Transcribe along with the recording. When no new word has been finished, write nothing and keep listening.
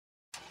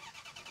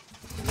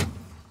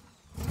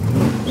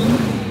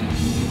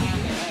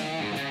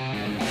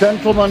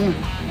Gentlemen,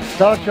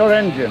 start your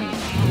engines.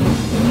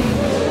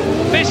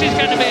 This is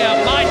going to be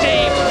a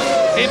mighty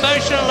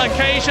emotional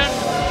occasion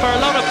for a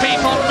lot of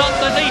people, not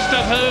the least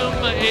of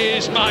whom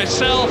is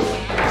myself.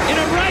 In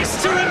a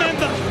race to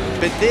remember.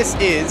 But this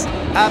is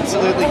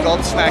absolutely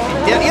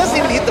gobsmacking. Down. He hasn't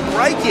even hit the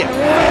brake yet.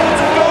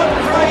 It's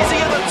gone crazy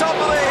at the top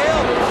of the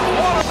hill.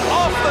 What an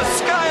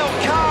off-the-scale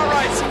car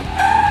race.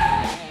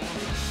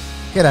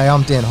 G'day,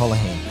 I'm Dan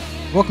Holohan.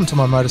 Welcome to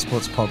my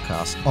motorsports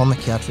podcast, On the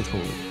Couch with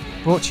Hawley,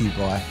 brought to you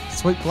by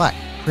Sweet Black,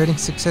 creating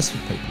success for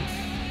people.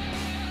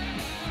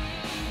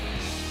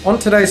 On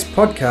today's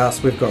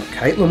podcast, we've got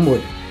Caitlin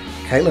Wood.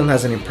 Caitlin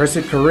has an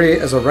impressive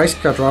career as a race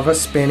car driver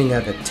spanning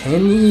over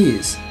 10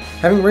 years.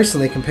 Having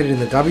recently competed in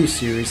the W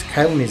Series,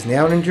 Caitlin is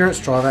now an endurance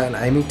driver and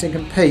aiming to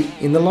compete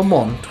in the Le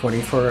Mans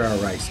 24-hour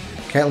race.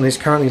 Caitlin is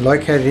currently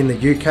located in the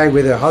UK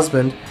with her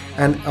husband,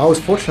 and I was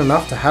fortunate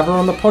enough to have her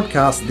on the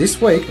podcast this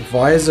week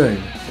via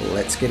Zoom.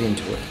 Let's get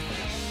into it.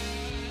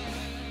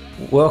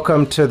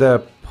 Welcome to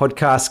the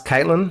podcast,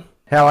 Caitlin.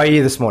 How are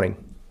you this morning?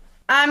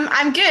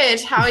 I'm good.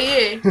 How are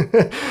you?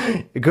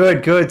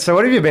 Good. So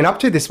what have you been up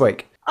to this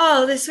week?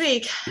 Oh, this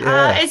week?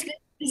 Yeah. It's been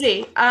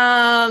busy.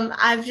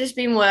 I've just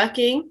been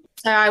working.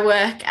 So I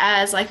work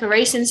as like a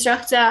race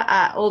instructor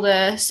at all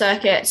the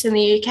circuits in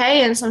the UK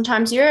and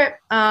sometimes Europe.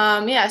 So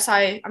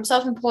I'm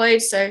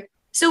self-employed, so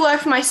still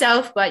work for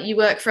myself, but you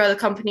work for other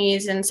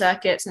companies and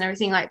circuits and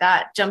everything like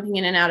that, jumping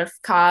in and out of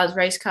cars,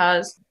 race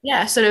cars.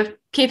 Yeah, sort of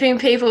keeping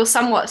people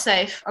somewhat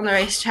safe on the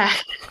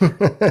racetrack.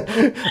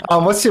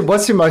 What's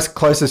your most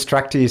closest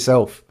track to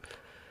yourself?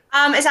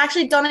 It's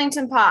actually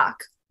Donington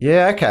Park.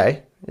 Yeah,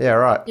 okay. Yeah,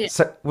 right. Yeah.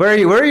 So where are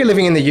you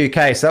living in the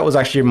UK? So that was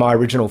actually my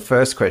original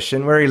first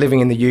question. Where are you living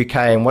in the UK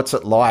and what's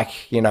it like,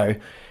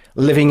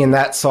 living in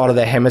that side of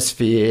the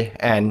hemisphere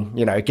and,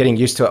 getting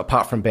used to it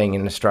apart from being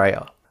in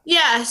Australia?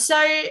 Yeah,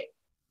 so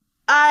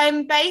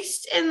I'm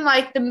based in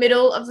like the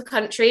middle of the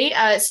country.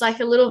 It's like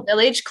a little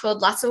village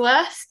called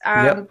Lutterworth.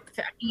 For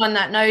anyone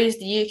that knows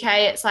the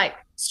UK, it's like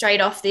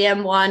straight off the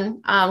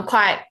M1,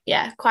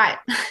 quite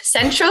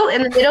central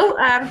in the middle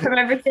from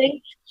everything.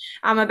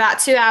 About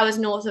 2 hours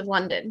north of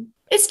London.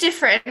 It's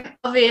different,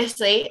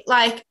 obviously.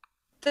 Like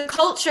the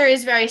culture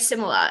is very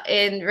similar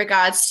in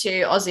regards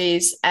to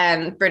Aussies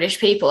and British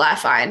people, I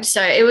find.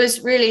 So it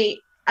was really,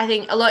 I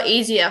think, a lot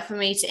easier for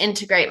me to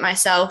integrate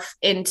myself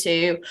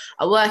into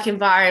a work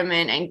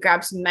environment and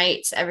grab some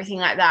mates, everything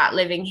like that,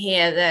 living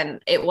here than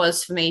it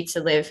was for me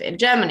to live in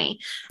Germany.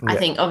 Yeah. I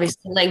think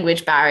obviously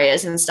language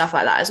barriers and stuff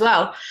like that as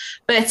well.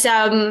 But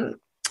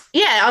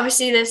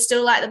obviously there's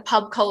still like the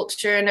pub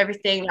culture and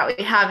everything that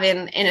we have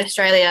in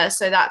Australia.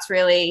 So that's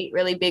really,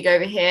 really big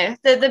over here.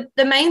 The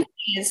main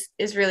thing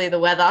is really the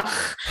weather.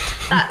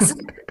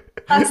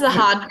 That's the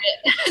hard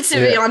bit, to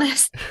be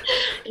honest.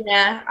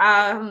 Yeah.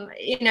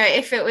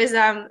 If it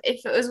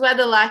was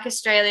weather like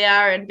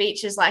Australia and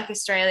beaches like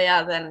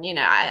Australia, then,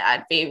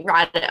 I'd be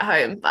right at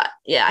home. But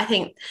yeah, I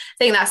think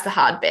that's the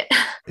hard bit.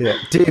 Yeah.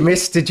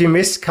 Did you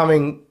miss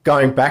going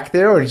back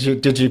there, or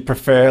did you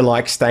prefer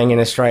like staying in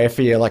Australia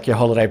for your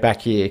holiday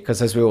back here?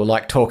 Because as we were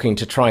like talking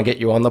to try and get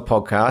you on the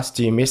podcast,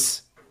 do you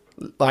miss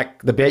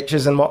like the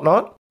beaches and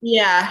whatnot?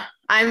 Yeah,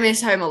 I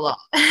miss home a lot.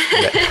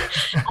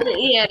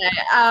 Yeah.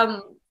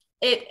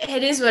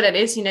 It is what it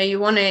is. You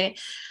want to,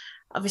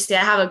 obviously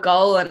I have a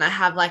goal and I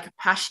have like a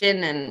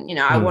passion and,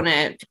 I want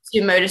to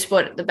do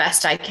motorsport the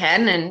best I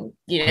can and,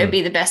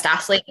 be the best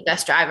athlete, the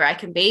best driver I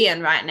can be.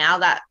 And right now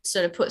that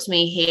sort of puts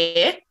me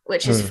here,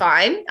 which is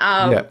fine.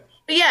 But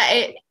yeah,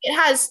 it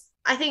has,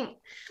 I think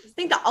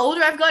the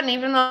older I've gotten,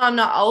 even though I'm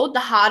not old, the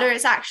harder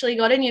it's actually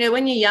gotten.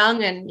 When you're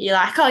young and you're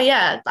like, oh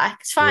yeah, like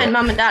it's fine,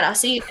 mum and dad, I'll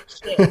see you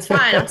next year. It's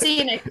fine, I'll see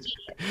you next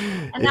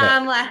year. And now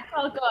I'm like,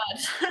 oh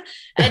God.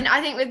 And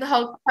I think with the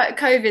whole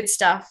COVID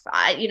stuff,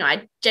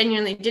 I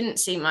genuinely didn't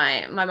see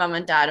my mum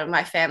and dad or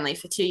my family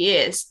for 2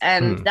 years.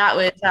 And that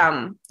was,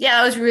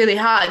 that was really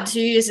hard. 2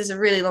 years is a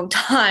really long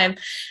time.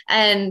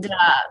 And,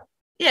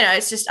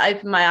 it's just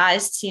opened my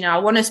eyes to, I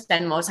want to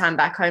spend more time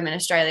back home in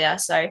Australia.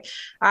 So,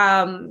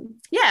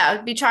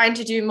 I'd be trying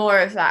to do more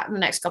of that in the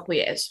next couple of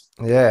years.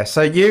 Yeah.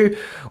 So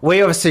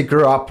we obviously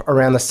grew up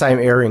around the same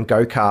area in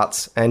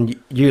go-karts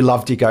and you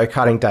loved your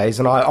go-karting days.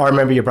 And I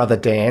remember your brother,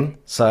 Dan.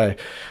 So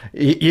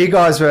you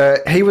guys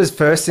he was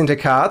first into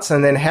karts,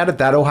 and then how did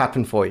that all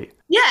happen for you?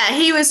 Yeah,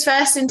 he was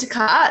first into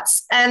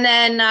karts, and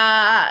then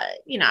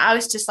I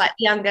was just like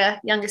the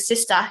younger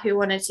sister who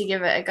wanted to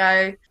give it a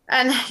go.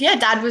 And yeah,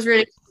 Dad was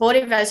really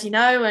supportive, as you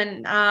know,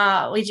 and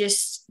none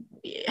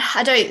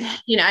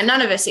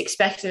of us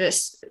expected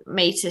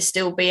me to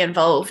still be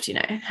involved,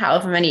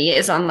 however many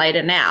years on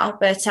later now.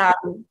 But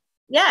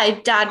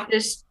Dad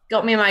just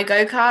got me my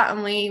go-kart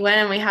and we went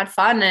and we had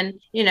fun and,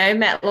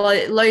 met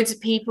loads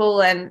of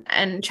people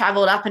and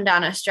traveled up and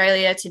down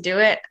Australia to do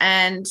it.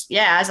 And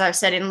yeah, as I've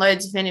said in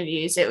loads of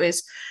interviews, it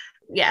was,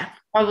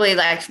 probably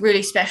like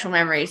really special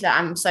memories that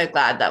I'm so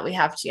glad that we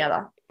have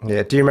together.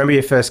 Yeah. Do you remember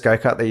your first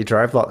go-kart that you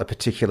drove, like the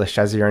particular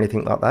chassis or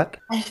anything like that?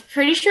 I'm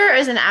pretty sure it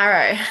was an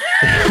Arrow.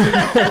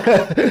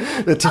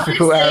 The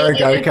typical Obviously, Arrow it was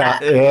go-kart.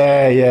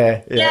 that.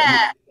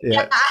 Yeah.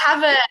 Yeah,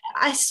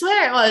 I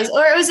swear it was,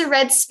 or it was a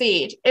Red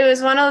Speed. It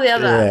was one or the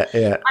other.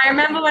 Yeah. I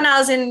remember when I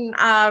was in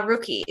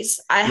rookies,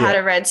 I had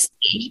a Red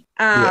Speed.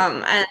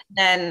 And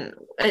then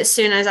as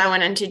soon as I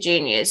went into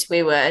juniors,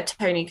 we were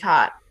Tony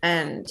Kart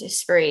and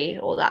Esprit,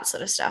 all that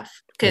sort of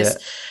stuff. Because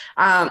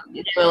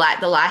they were like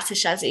the lighter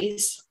chassis.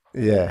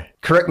 Yeah.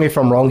 Correct me if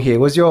I'm wrong here.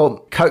 Was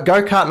your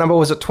go-kart number,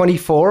 was it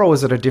 24 or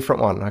was it a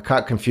different one? I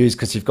can't confuse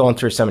because you've gone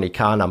through so many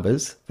car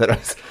numbers that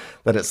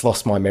it's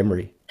lost my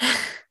memory.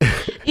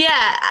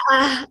 Yeah.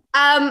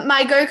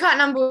 My go-kart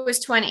number was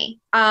 20.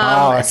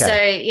 Okay. So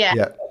yeah,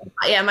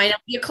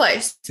 you're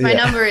close. My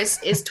number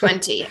is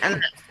 20. And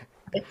that's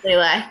basically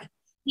like,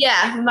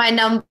 my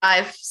number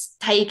I've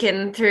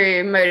taken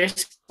through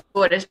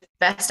motorsport as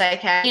best I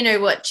can. You know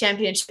what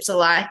championships are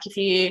like. If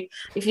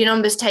your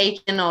number's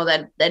taken or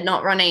they're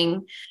not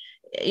running,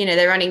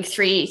 they're running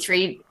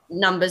three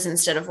numbers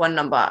instead of one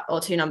number or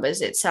two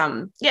numbers. It's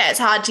it's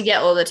hard to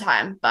get all the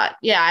time. But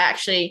I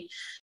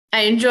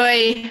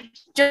enjoy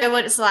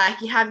what it's like.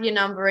 You have your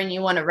number and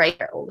you want to rate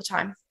it all the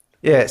time.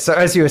 Yeah. So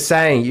as you were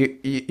saying,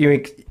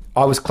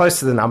 I was close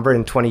to the number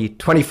in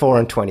 24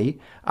 and 20.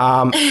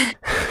 After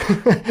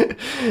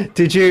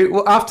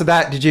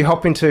that, did you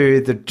hop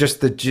into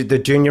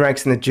the junior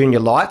ranks and the junior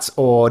lights,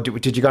 or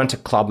did you go into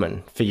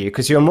clubman for you?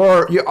 Because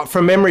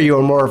from memory, you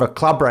were more of a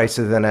club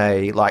racer than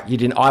you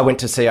didn't. I went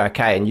to CIK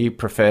and you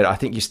preferred, I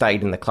think you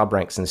stayed in the club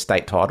ranks and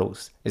state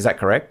titles. Is that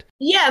correct?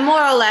 Yeah,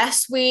 more or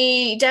less.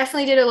 We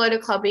definitely did a load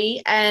of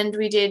clubby and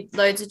we did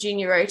loads of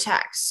junior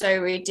Rotax.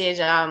 So we did,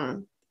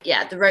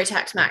 the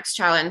Rotax Max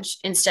Challenge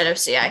instead of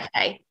CIK.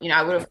 I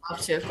would have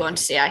loved to have gone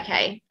to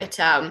CIK, but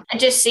it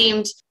just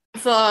seemed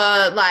for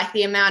like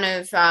the amount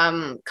of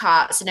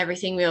carts and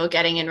everything we were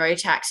getting in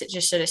Rotax, it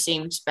just sort of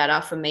seemed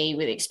better for me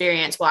with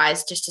experience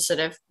wise, just to sort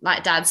of,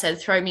 like Dad said,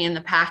 throw me in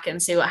the pack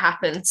and see what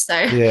happens. So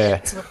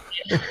yeah.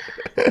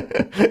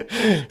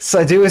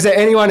 So was there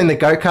anyone in the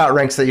go-kart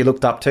ranks that you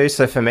looked up to?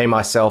 So for me,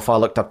 myself, I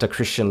looked up to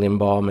Christian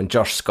Lindbaum and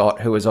Josh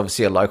Scott, who was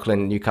obviously a local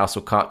in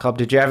Newcastle Kart Club.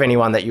 Did you have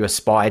anyone that you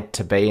aspired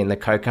to be in the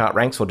go-kart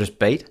ranks or just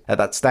beat at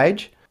that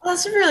stage? Well,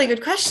 that's a really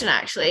good question,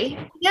 actually.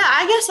 Yeah,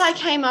 I guess I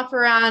came up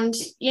around,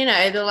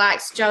 the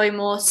likes Joey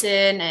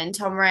Mawson and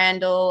Tom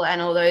Randall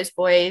and all those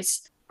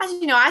boys.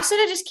 I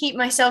sort of just keep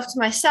myself to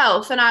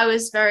myself, and I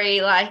was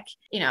very I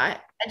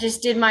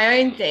just did my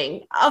own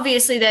thing.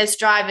 Obviously, there's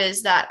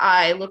drivers that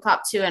I look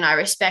up to and I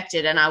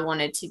respected, and I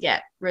wanted to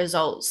get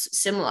results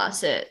similar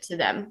to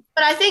them.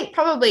 But I think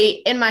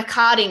probably in my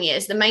karting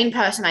years, the main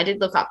person I did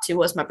look up to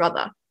was my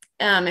brother,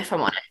 if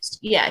I'm honest.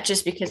 Yeah,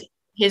 just because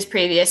his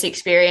previous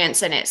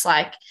experience, and it's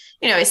like,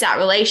 it's that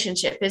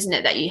relationship, isn't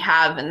it, that you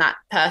have, and that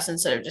person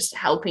sort of just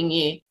helping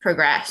you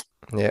progress.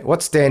 Yeah.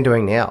 What's Dan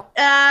doing now?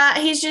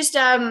 He's just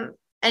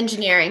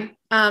engineering.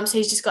 So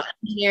he's just got an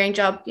engineering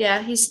job.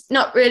 Yeah, he's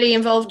not really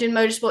involved in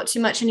motorsport too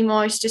much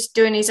anymore. He's just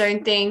doing his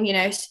own thing,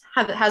 has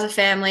a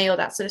family, all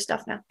that sort of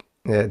stuff now.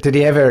 Yeah. Did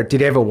he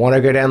ever want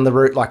to go down the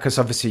route? Because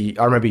obviously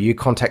I remember you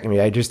contacting me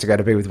ages to go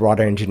to be with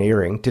Ryder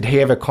Engineering. Did he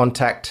ever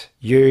contact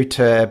you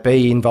to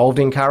be involved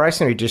in car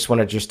racing, or you just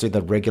want to do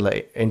the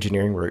regular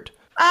engineering route?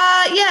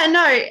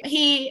 No,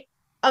 he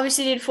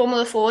obviously did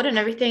Formula Ford and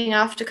everything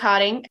after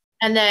karting.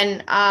 And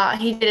then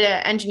he did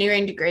an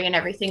engineering degree and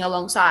everything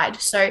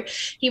alongside. So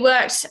he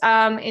worked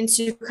in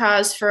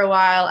supercars for a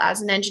while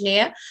as an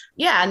engineer.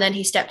 Yeah, and then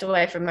he stepped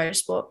away from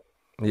motorsport.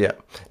 Yeah.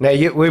 Now,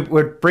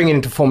 we're bringing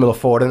into Formula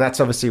Ford, and that's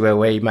obviously where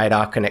we made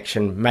our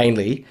connection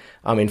mainly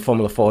in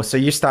Formula Ford. So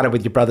you started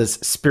with your brother's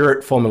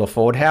Spirit Formula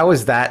Ford. How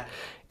was that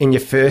in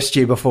your first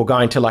year before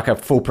going to like a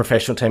full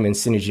professional team in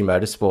Synergy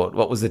Motorsport?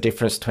 What was the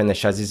difference between the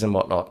chassis and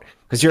whatnot?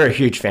 Because you're a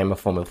huge fan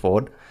of Formula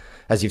Ford,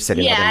 as you've said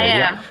in other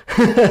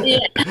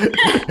media.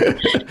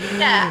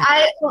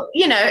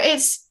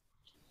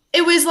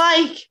 It was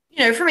like,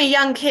 from a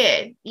young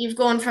kid, you've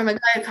gone from a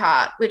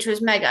go-kart, which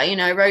was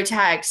mega, road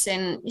tags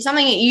and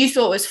something that you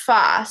thought was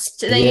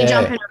fast. Then you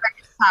jump in a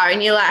race car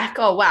and you're like,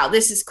 oh, wow,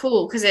 this is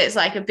cool because it's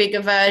like a bigger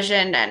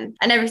version and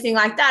everything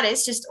like that.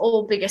 It's just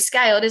all bigger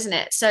scaled, isn't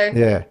it? So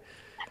yeah.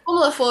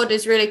 Formula Ford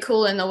is really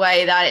cool in the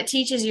way that it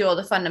teaches you all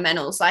the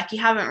fundamentals. Like you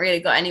haven't really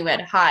got anywhere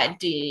to hide,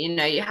 do you?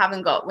 You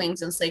haven't got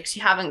wings and slicks.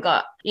 You haven't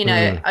got,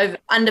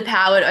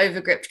 underpowered,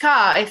 overgripped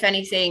car. If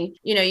anything,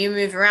 you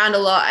move around a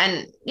lot,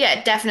 and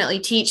it definitely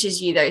teaches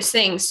you those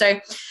things. So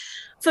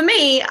for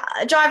me,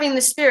 driving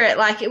the Spirit,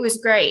 it was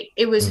great.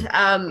 It was,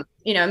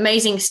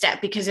 amazing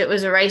step because it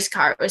was a race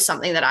car. It was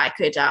something that I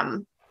could,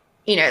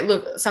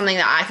 something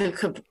that I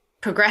could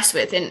progress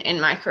with in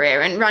my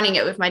career, and running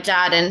it with my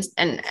dad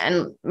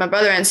and my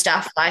brother and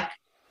stuff like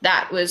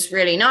that was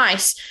really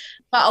nice.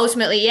 But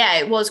ultimately,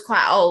 it was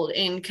quite old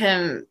in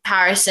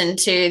comparison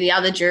to the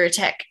other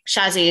Duratec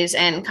chassis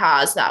and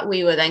cars that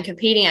we were then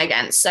competing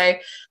against. So,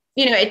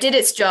 it did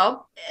its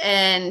job,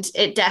 and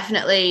it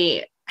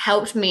definitely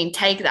helped me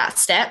take that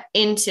step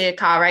into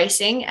car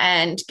racing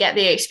and get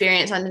the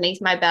experience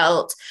underneath my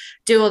belt,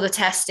 do all the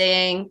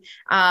testing,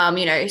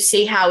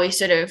 see how we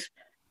sort of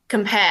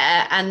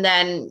compare. And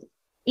then,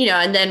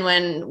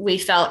 when we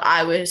felt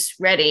I was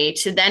ready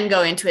to then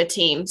go into a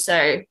team,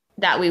 so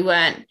that we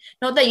weren't,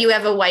 not that you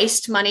ever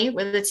waste money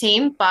with a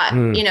team, but,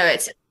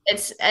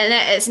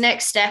 it's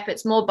next step,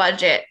 it's more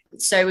budget.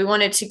 So we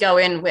wanted to go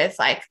in with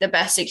like the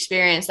best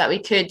experience that we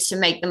could to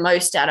make the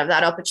most out of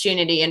that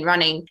opportunity and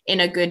running in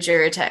a good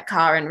Duratec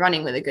car and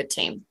running with a good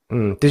team.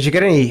 Did you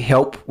get any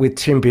help with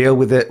Tim Beale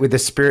with the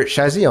Spirit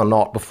chassis or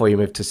not before you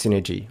moved to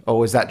Synergy? Or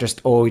was that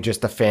just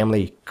a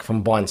family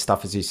combined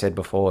stuff, as you said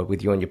before,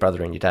 with you and your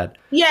brother and your dad?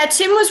 Yeah,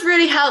 Tim was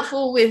really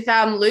helpful with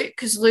Luke,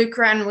 because Luke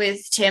ran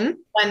with Tim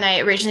when they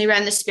originally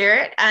ran the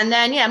Spirit. And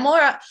then, more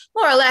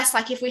or less,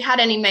 like if we had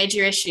any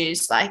major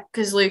issues, like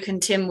because Luke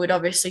and Tim would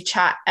obviously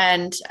chat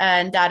and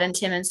Dad and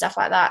Tim and stuff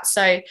like that.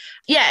 So,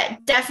 yeah,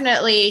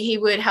 definitely he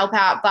would help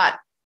out, but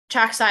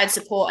trackside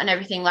support and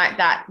everything like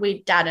that,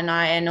 Dad and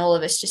I and all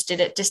of us just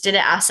did it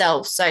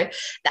ourselves. So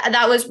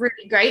that was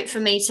really great for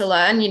me to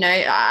learn.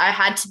 I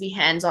had to be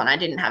hands-on. I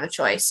didn't have a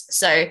choice.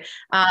 So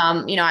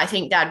I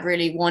think Dad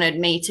really wanted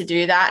me to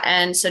do that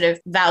and sort of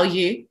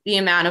value the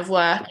amount of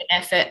work and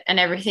effort and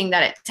everything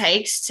that it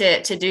takes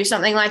to do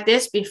something like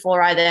this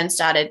before I then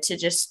started to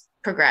just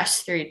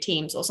progress through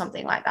teams or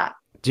something like that.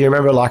 Do you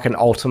remember like an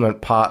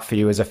ultimate part for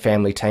you as a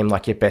family team,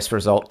 like your best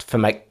result to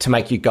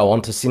make you go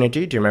on to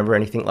Synergy? Do you remember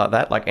anything like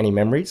that? Like any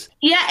memories?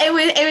 Yeah,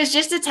 it was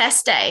just a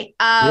test day.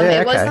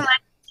 It wasn't like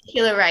a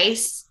particular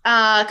race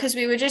because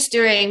we were just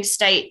doing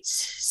state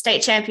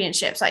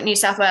championships, like New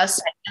South Wales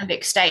State and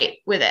Vic State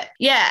with it.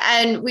 Yeah,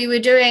 and we were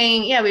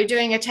doing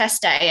a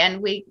test day,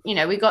 and we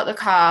got the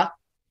car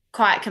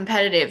quite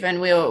competitive, and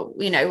we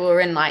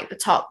were in like the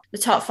top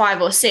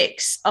 5 or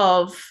 6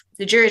 of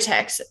the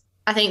Duratecs.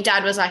 I think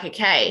Dad was like,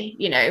 okay,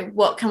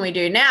 what can we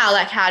do now?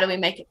 Like, how do we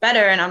make it better?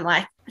 And I'm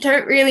like, I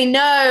don't really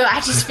know.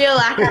 I just feel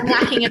like I'm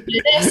lacking a bit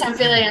of this. I'm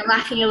feeling I'm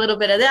lacking a little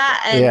bit of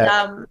that.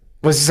 And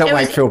was this at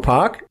Wakefield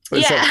Park?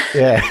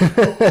 Yeah.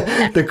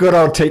 The good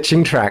old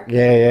teaching track.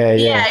 Yeah.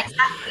 Yeah,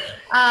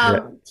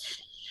 exactly.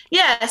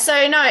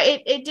 So no,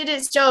 it did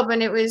its job,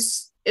 and it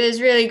was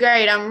really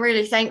great. I'm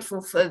really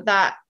thankful for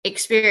that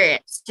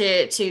experience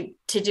to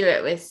do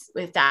it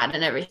with Dad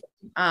and everything.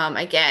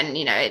 Again,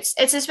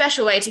 it's a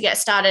special way to get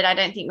started. I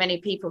don't think many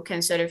people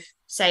can sort of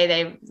say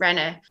they ran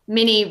a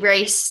mini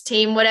race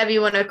team, whatever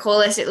you want to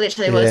call it. It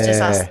literally was just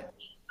us.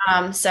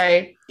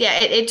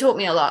 It taught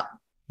me a lot.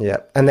 Yeah.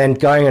 And then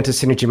going into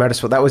Synergy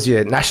Motorsport, that was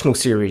your national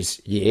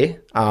series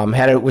year.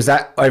 Was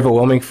that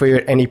overwhelming for you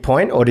at any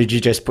point, or did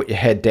you just put your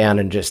head down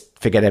and just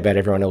forget about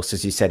everyone else,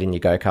 as you said, in your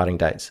go-karting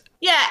days?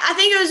 Yeah, I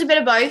think it was a bit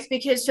of both,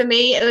 because for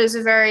me, it was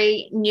a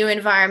very new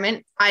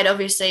environment. I'd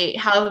obviously,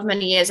 however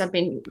many years I've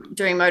been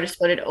doing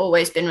motorsport, it had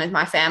always been with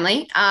my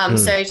family.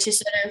 So to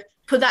sort of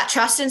put that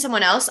trust in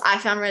someone else, I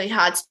found really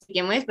hard to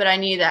begin with, but I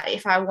knew that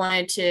if I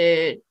wanted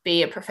to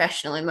be a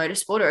professional in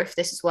motorsport, or if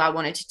this is what I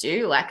wanted to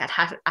do, like I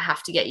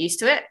have to get used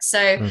to it. So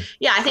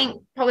I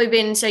think probably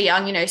being so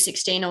young,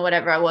 16 or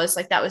whatever I was,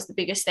 like that was the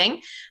biggest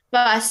thing.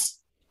 But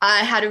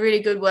I had a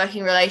really good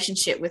working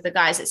relationship with the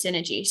guys at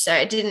Synergy. So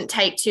it didn't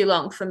take too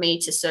long for me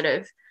to sort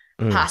of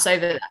pass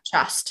over that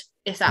trust,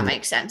 if that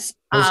makes sense.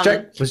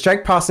 Was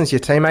Jake Parsons your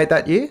teammate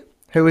that year?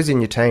 Who was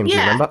in your team? Do you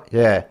remember?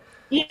 Yeah.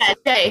 Yeah,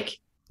 Jake.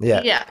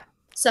 Yeah.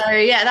 So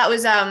that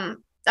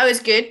was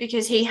good,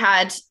 because he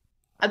had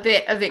a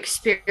bit of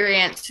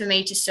experience for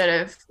me to sort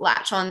of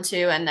latch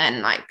onto and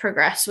then like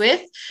progress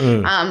with.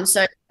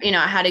 So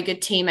I had a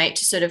good teammate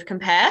to sort of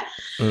compare.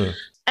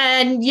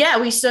 And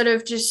we sort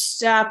of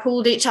just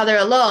pulled each other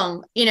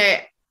along.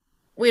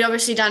 We'd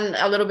obviously done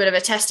a little bit of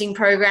a testing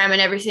program and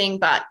everything,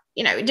 but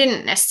we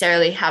didn't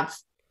necessarily have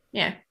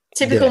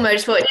typical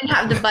motorsport. It didn't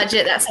have the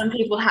budget that some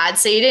people had,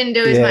 so you didn't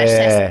do as much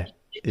testing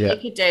as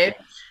you could do.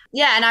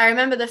 Yeah, and I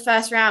remember the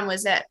first round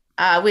was at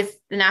with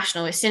the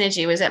national with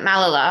Synergy was at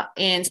Malala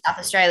in South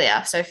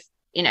Australia. So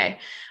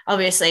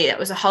obviously that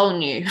was a whole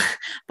new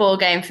ball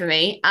game for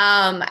me.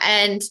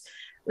 And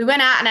we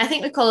went out, and I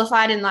think we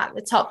qualified in like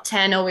the top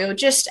 10, or we were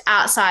just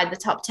outside the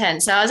top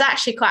 10. So I was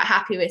actually quite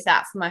happy with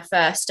that for my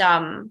first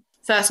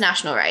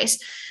national race.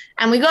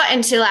 And we got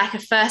into like a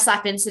first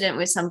lap incident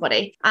with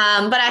somebody,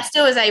 but I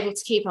still was able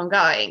to keep on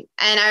going.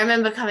 And I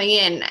remember coming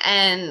in,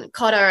 and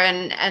Cotter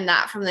and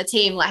that from the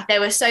team, like they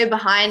were so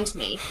behind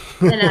me.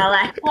 And they're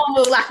like,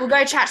 we'll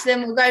go chat to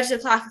them. We'll go to the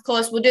Clark, of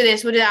course. We'll do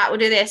this. We'll do that. We'll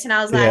do this. And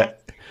I was like,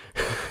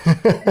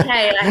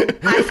 okay,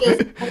 like, I feel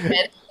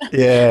supported.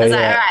 I was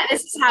like, all right,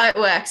 this is how it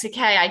works.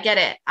 Okay, I get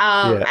it.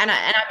 And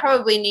I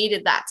probably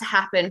needed that to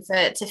happen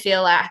to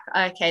feel like,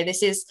 okay,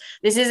 this is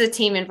a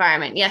team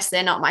environment. Yes,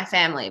 they're not my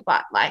family,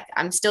 but like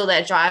I'm still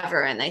their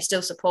driver, and they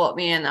still support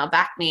me, and they'll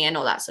back me, and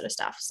all that sort of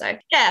stuff. So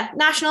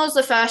nationals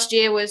the first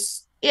year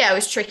was it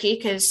was tricky,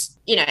 because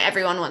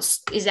everyone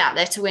is out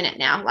there to win it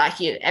now.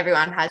 Like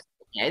everyone has,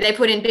 they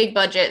put in big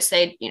budgets.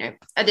 They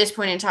at this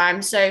point in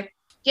time, so.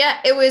 Yeah,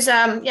 it was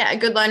a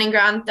good learning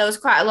ground. There was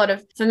quite a lot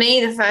of, for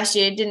me, the first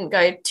year didn't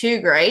go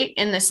too great,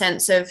 in the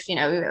sense of, we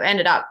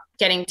ended up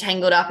getting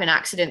tangled up in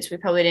accidents we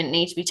probably didn't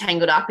need to be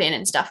tangled up in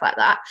and stuff like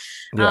that.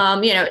 Yeah.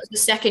 It was the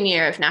second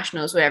year of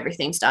nationals where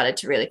everything started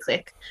to really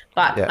click.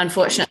 But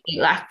unfortunately,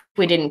 like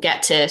we didn't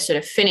get to sort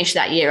of finish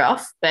that year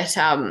off. But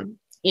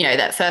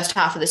that first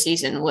half of the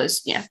season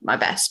was my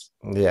best.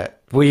 Yeah.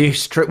 Were you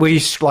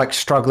like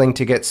struggling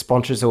to get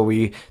sponsors, or were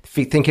you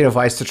thinking of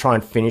ways to try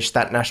and finish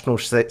that national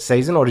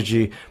season, or did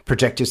you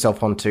project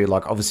yourself onto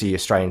like obviously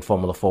Australian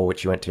Formula 4,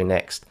 which you went to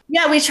next?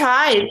 Yeah, we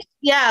tried.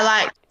 Yeah,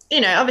 like,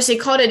 obviously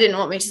Cotter didn't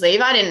want me to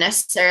leave. I didn't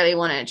necessarily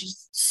want to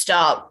just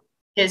stop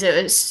because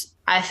it was,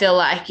 I feel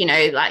like,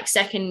 like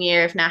second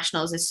year of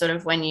nationals is sort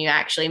of when you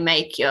actually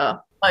make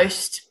your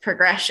most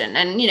progression.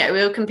 And,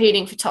 we were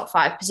competing for top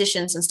 5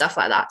 positions and stuff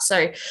like that. So,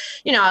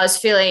 I was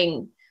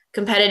feeling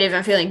competitive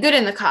and feeling good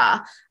in the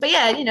car. But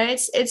yeah,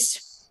 it's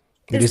just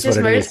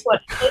motorsport.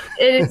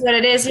 It is what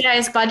it is.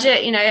 It's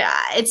budget.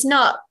 It's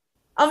not,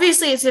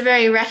 obviously it's a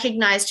very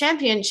recognized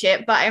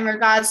championship, but in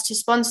regards to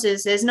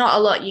sponsors, there's not a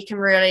lot you can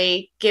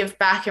really give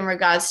back in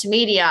regards to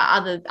media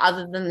other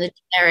than the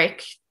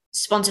generic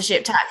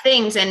sponsorship type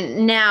things.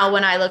 And now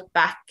when I look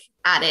back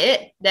at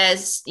it,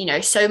 there's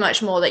so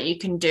much more that you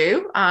can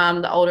do.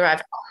 The older I've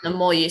gotten, the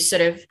more you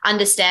sort of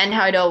understand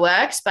how it all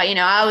works. But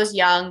I was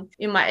young.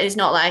 It's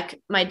not like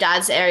my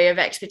dad's area of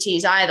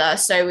expertise either.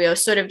 So we were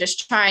sort of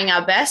just trying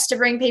our best to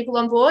bring people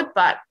on board.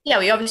 But yeah,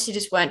 we obviously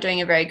just weren't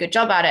doing a very good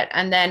job at it.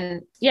 And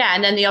then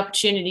the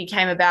opportunity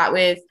came about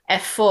with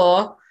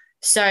F4.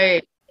 So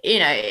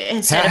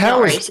instead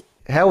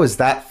how was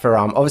that for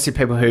obviously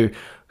people who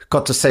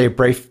got to see a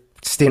brief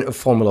stint of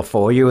Formula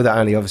 4? You were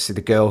obviously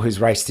the girl who's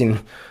raced in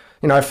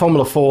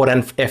Formula 4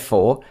 and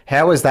F4.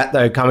 How was that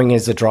though, coming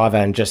as a driver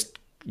and just,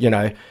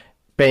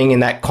 being in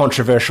that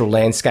controversial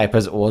landscape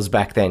as it was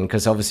back then?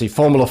 Because obviously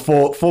Formula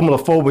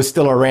 4 was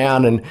still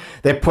around and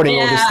they're putting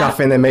all this stuff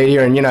in the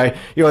media and,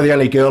 you're the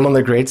only girl on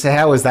the grid. So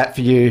how was that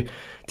for you?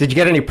 Did you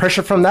get any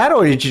pressure from that,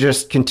 or did you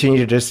just continue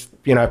to just,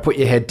 put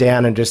your head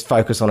down and just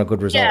focus on a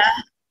good result?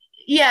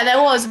 Yeah,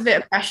 there was a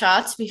bit of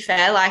pressure, to be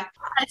fair. Like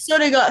I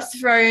sort of got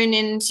thrown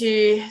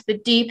into the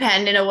deep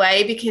end in a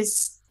way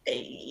because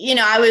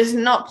I was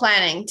not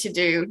planning to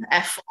do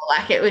F4.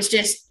 Like it was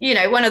just,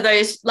 one of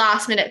those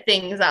last minute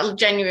things that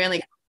genuinely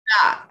got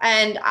out.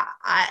 And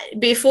I,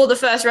 before the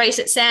first race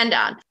at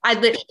Sandown,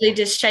 I'd literally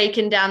just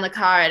shaken down the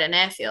car at an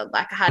airfield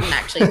like I hadn't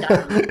actually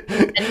done.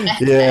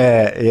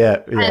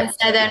 Yeah. And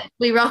so then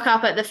we rock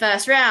up at the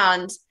first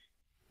round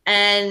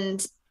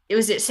and it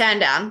was at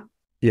Sandown.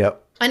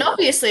 Yep. And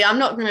obviously I'm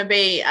not going to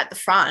be at the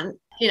front.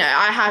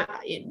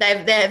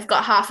 They've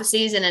got half a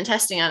season and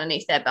testing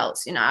underneath their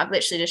belts. I've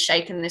literally just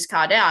shaken this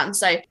car down.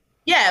 So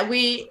yeah,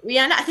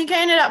 I think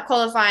I ended up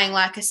qualifying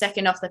like a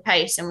second off the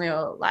pace, and we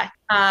were like,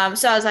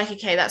 so I was like,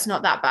 okay, that's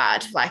not that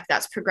bad. Like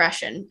that's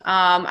progression.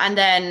 And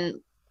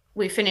then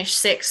we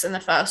finished 6th in the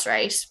first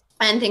race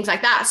and things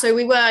like that. So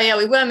we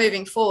were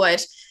moving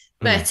forward,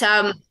 but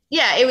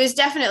it was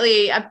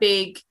definitely a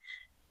big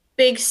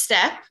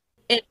step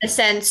in the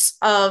sense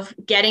of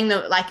getting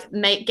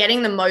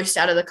the most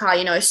out of the car.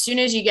 As soon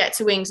as you get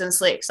to wings and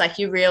slicks, like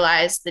you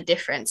realize the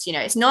difference.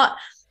 It's not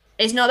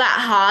that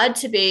hard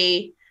to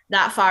be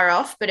that far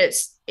off, but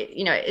it's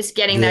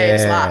getting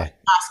those last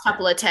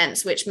couple of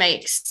tenths which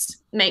makes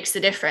the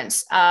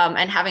difference,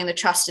 and having the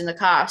trust in the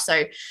car.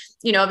 So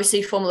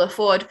obviously Formula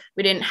Ford,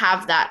 we didn't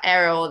have that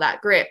aero or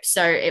that grip,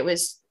 so it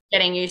was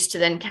getting used to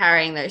then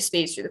carrying those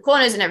speeds through the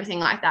corners and everything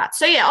like that.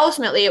 So yeah,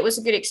 ultimately it was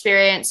a good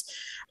experience.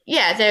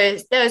 Yeah,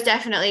 there was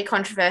definitely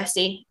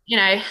controversy,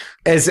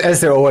 As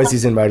there always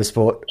is in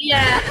motorsport.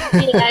 Yeah.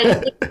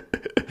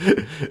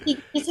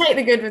 You take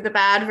the good with the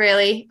bad,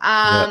 really.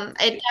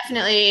 It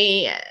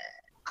definitely,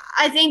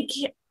 I think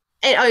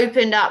it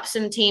opened up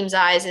some teams'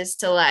 eyes as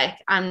to like,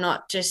 I'm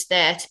not just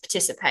there to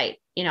participate.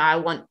 I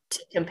want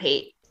to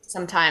compete.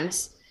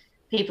 Sometimes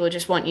people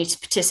just want you to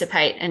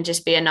participate and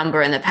just be a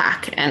number in the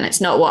pack. And it's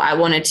not what I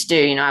wanted to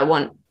do. I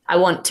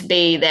want to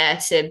be there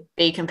to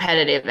be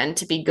competitive and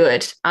to be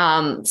good.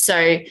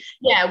 So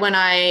yeah, when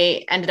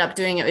I ended up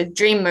doing it with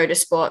Dream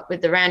Motorsport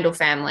with the Randall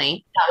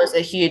family, that was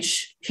a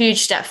huge, huge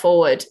step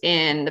forward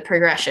in the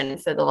progression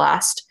for the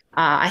last,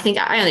 I think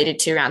I only did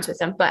 2 rounds with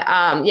them, but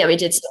we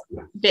did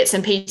some bits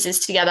and pieces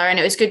together, and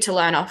it was good to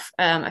learn off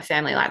a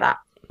family like that.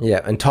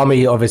 Yeah, and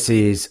Tommy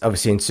obviously is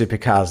in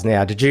supercars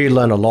now. Did you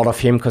learn a lot of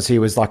him because he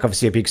was like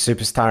obviously a big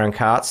superstar in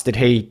karts?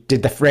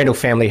 Did the Randall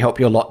family help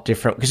you a lot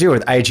different? Because you were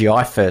with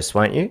AGI first,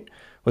 weren't you?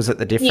 Was it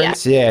the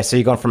difference? Yeah. So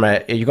you've gone from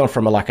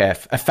a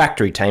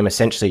factory team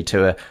essentially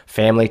to a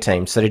family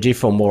team. So did you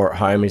feel more at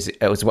home?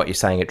 It was what you're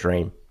saying at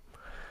Dream?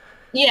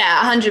 Yeah,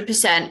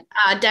 100%.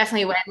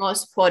 Definitely way more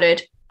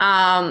supported.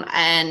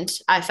 And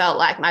I felt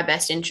like my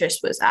best interest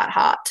was at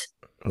heart.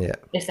 Yeah.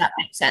 If that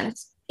makes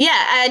sense.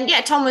 Yeah, and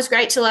yeah, Tom was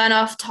great to learn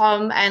off.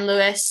 Tom and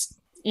Lewis,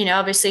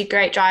 obviously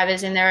great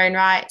drivers in their own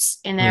rights,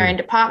 in their own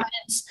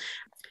departments.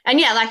 And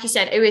yeah, like you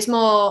said, it was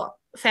more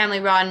family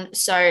run.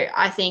 So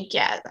I think,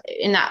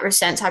 in that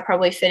sense, I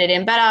probably fitted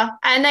in better.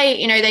 And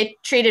they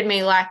treated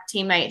me like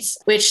teammates,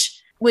 which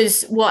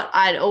was what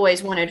I'd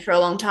always wanted for a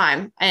long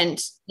time.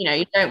 And,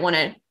 you don't want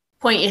to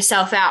point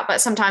yourself out,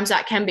 but sometimes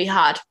that can be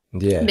hard.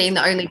 Yeah. being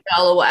the only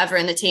girl or whatever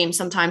in the team,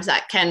 sometimes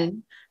that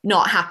can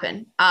not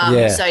happen.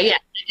 Yeah. So yeah,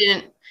 they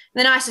didn't.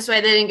 The nicest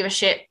way, they didn't give a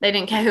shit. They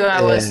didn't care who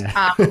I was. So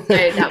that was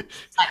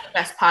like the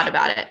best part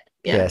about it.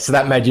 Yeah, so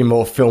that made you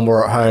more feel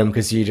more at home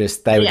because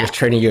they were just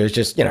treating you as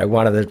just, you know,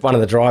 one of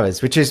the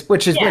drivers, which is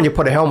when you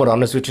put a helmet on,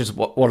 which is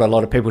what a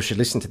lot of people should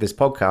listen to this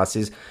podcast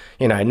is,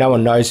 you know, no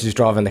one knows who's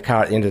driving the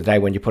car at the end of the day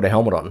when you put a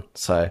helmet on.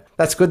 So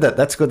that's good that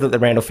the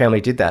Randall family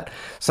did that.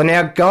 So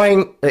now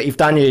you've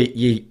done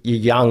your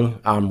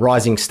young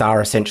rising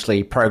star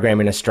essentially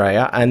program in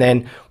Australia, and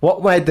then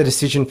what made the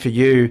decision for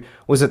you?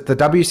 Was it the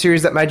W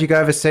Series that made you go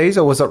overseas,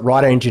 or was it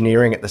Ryder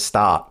Engineering at the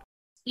start?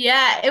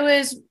 Yeah, it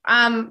was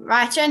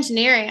Ryder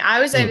Engineering.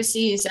 I was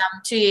overseas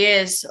 2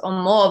 years or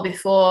more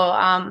before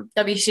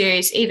W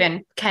Series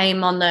even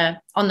came on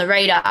the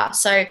radar.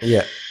 So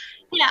yeah,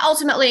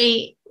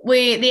 ultimately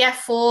the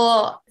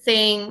F4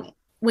 thing,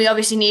 we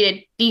obviously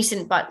needed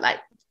decent but like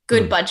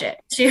good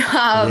budget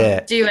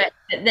to do it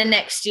the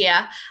next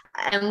year,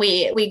 and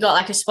we got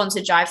like a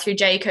sponsored drive through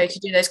Jayco to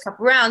do those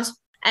couple rounds,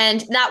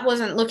 and that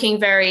wasn't looking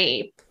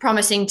very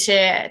promising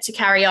to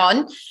carry on.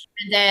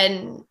 And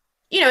then,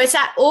 you know, it's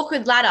that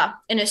awkward ladder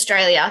in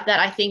Australia that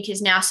I think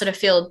is now sort of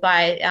filled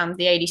by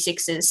the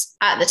 86s.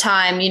 At the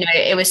time, you know,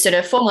 it was sort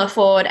of Formula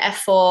Ford,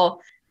 F4,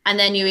 and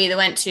then you either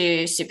went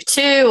to Super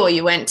 2 or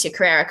you went to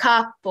Carrera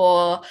Cup,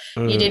 or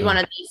you did one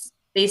of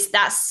these.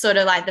 That's sort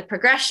of like the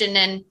progression.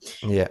 And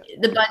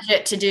the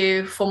budget to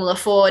do Formula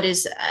Ford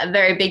is a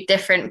very big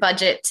different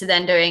budget to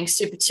then doing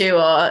Super 2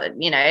 or,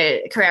 you know,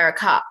 Carrera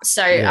Cup.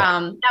 So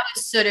that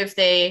was sort of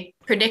the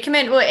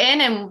predicament we're in,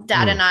 and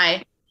Dad and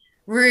I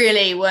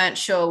really weren't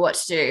sure what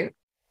to do.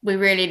 We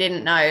really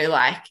didn't know,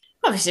 like,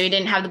 obviously we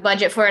didn't have the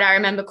budget for it. I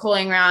remember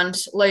calling around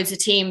loads of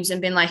teams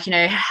and being like, you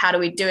know, how do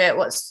we do it?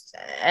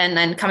 And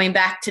then coming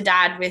back to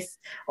Dad with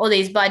all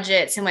these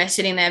budgets, and we're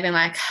sitting there being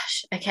like,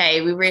 gosh,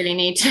 okay, we really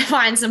need to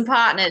find some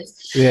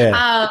partners.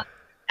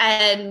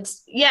 And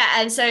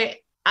so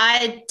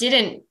I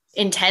didn't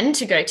intend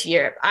to go to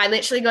Europe. I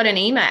literally got an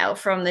email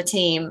from the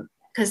team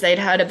because they'd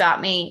heard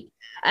about me,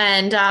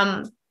 and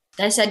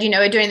they said, you know,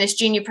 we're doing this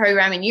junior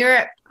program in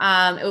Europe.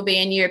 It will be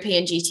in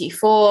European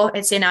GT4.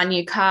 It's in our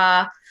new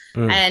car.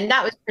 And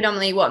that was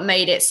predominantly what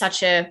made it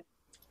such a,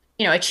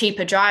 you know, a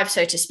cheaper drive,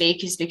 so to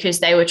speak, is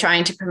because they were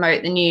trying to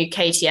promote the new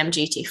KTM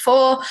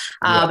GT4,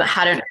 but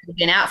hadn't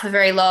been out for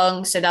very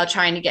long. So they're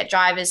trying to get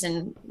drivers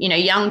and, you know,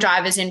 young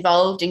drivers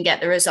involved and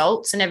get the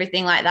results and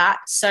everything like that.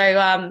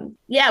 So,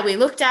 we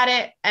looked at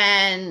it,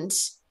 and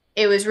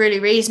it was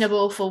really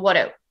reasonable for what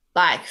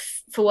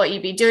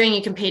you'd be doing.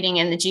 You're competing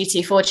in the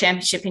GT4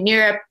 Championship in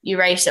Europe. You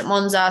race at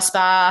Monza,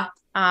 Spa,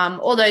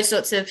 all those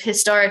sorts of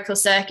historical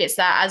circuits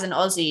that as an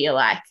Aussie, you're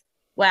like,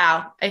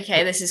 wow,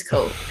 okay, this is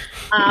cool.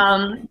 So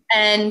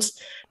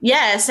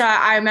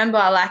I remember,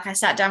 like, I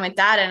sat down with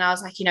Dad and I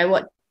was like, you know,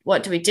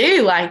 what do we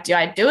do? Like, do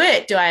I do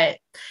it?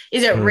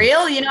 Is it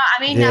real? You know what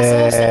I mean?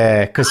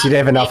 Yeah, because you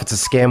never know if it's a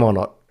scam or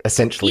not,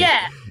 essentially.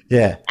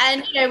 Yeah.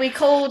 And, you know, we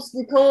called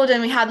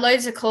and we had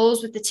loads of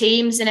calls with the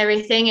teams and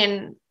everything.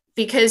 And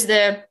because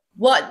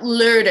what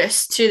lured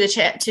us to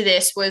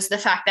this was the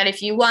fact that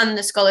if you won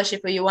the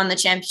scholarship or you won the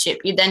championship,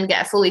 you then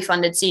get a fully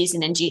funded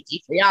season in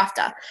GT3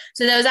 after.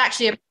 So there was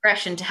actually a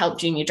progression to help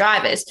junior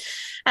drivers.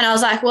 And I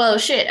was like, well,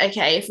 shit,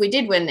 okay, if we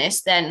did win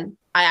this, then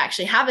I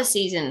actually have a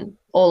season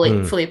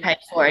fully paid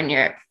for in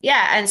Europe.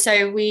 Yeah. And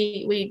so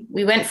we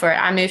went for it.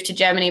 I moved to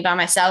Germany by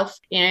myself,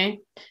 you know.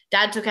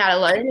 Dad took out a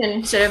loan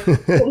and sort of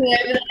put me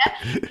over there.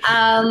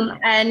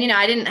 And, you know,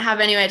 I didn't have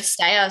anywhere to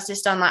stay. I was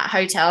just on like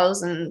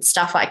hotels and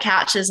stuff, like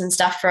couches and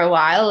stuff for a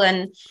while.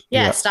 And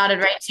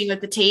started racing with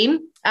the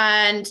team,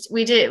 and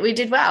we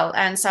did well.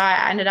 And so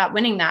I ended up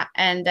winning that.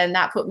 And then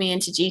that put me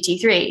into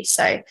GT3.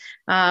 So, it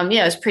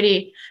was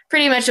pretty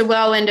much a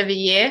whirlwind of a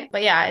year,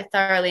 but yeah, I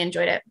thoroughly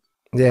enjoyed it.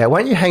 Yeah,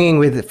 weren't you hanging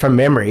with, from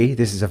memory,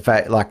 this is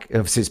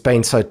obviously it's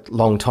been so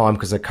long time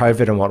because of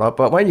COVID and whatnot,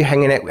 but weren't you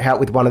hanging out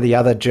with one of the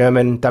other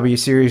German W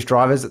Series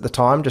drivers at the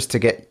time just to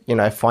get, you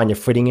know, find your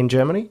footing in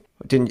Germany?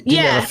 Didn't you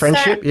have a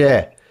friendship?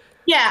 Yeah,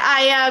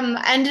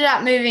 I ended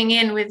up moving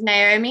in with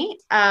Naomi.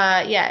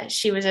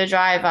 She was a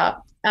driver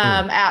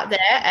out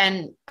there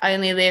and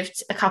only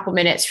lived a couple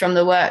minutes from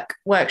the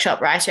workshop,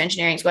 Ryder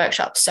Engineering's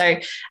workshop. So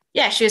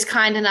yeah, she was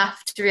kind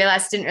enough to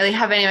realize I didn't really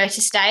have anywhere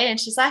to stay. And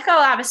she's like, oh,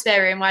 I have a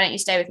spare room. Why don't you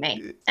stay with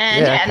me?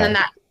 And and then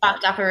that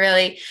sparked up a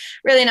really,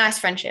 really nice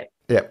friendship.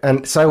 Yeah.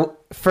 And so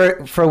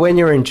for when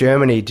you were in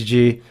Germany, did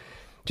you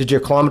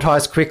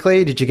acclimatize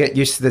quickly? Did you get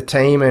used to the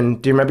team?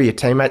 And do you remember your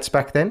teammates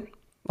back then,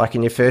 like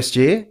in your first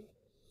year?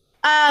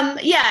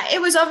 It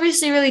was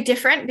obviously really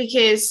different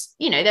because,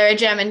 you know, they're a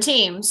German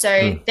team.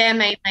 So their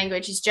main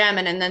language is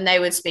German, and then they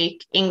would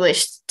speak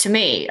English to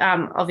me,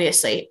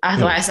 obviously.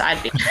 Otherwise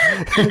I'd be doing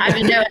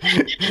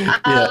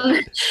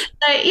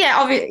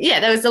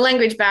it. There was the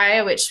language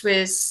barrier, which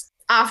was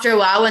after a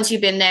while, once you've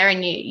been there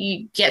and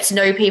you get to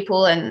know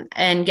people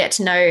and get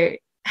to know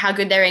how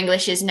good their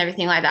English is and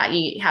everything like that.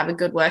 You have a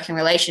good working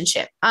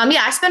relationship.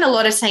 I spent a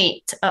lot of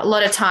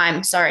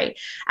time,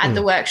 at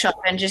the workshop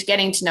and just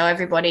getting to know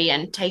everybody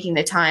and taking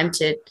the time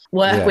to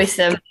work with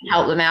them,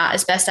 help them out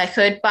as best I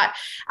could. But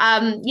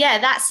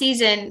that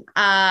season,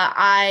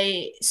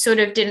 I sort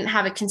of didn't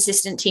have a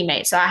consistent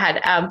teammate. So I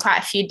had quite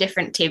a few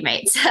different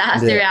teammates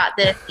throughout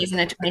the season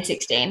of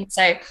 2016.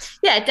 So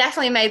it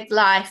definitely made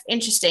life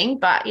interesting,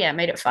 but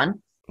made it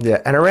fun.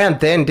 Yeah. And around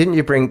then, didn't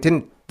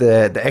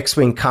the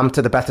X-Wing come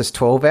to the Bathurst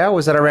 12 hour?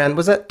 Was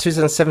that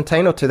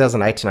 2017 or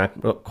 2018? I'm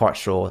not quite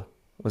sure.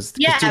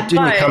 Didn't you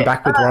come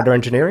back with Rider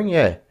Engineering?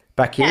 Yeah,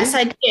 back here? Yes,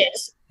 I did.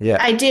 Yeah.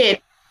 I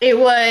did. It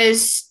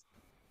was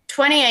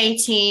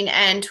 2018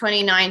 and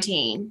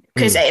 2019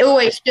 because it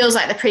always feels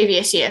like the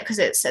previous year because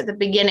it's at the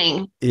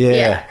beginning.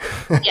 Yeah.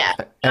 Yeah.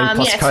 And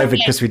plus COVID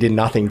because we did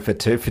nothing for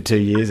 2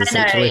 years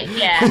essentially.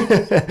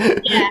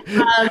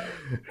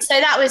 So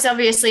that was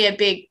obviously a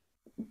big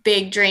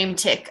dream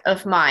tick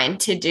of mine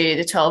to do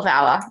the 12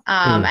 hour.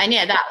 And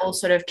that all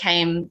sort of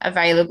came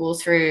available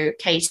through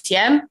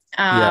KTM.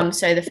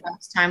 So the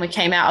first time we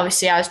came out,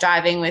 obviously I was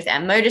driving with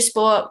M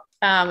Motorsport,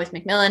 with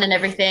McMillan and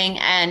everything,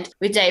 and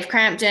with Dave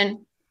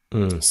Crampton.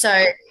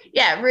 So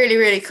really,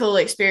 really cool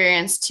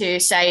experience to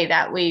say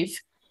that we've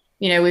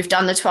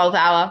done the 12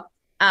 hour.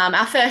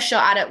 Our first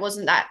shot at it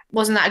wasn't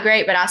that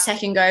great, but our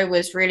second go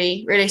was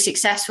really, really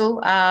successful.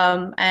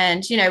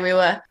 And we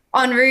were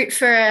en route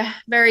for a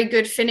very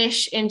good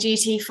finish in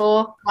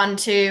GT4,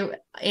 1-2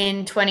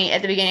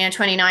 at the beginning of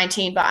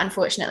 2019, but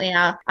unfortunately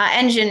our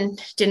engine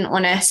didn't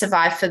want to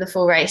survive for the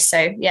full race.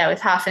 So with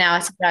half an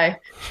hour to go,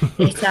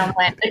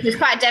 it was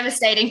quite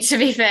devastating, to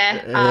be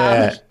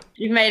fair.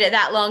 You've made it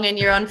that long and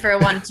you're on for a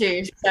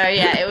 1-2. So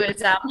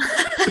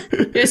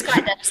it was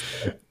quite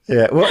devastating.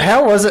 Yeah. Well,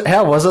 how was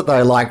it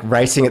though, like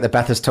racing at the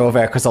Bathurst 12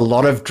 hour? Because a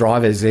lot of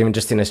drivers, even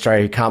just in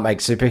Australia, who can't make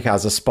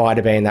supercars, aspire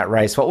to be in that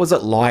race. What was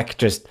it like,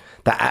 just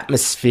the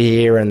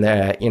atmosphere and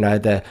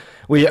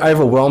were you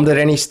overwhelmed at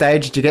any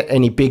stage? Did you get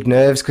any big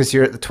nerves because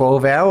you're at the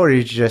 12 hour, or did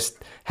you just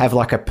have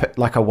like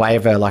a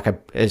waiver, like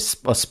a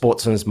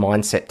sportsman's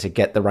mindset to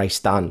get the race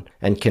done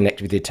and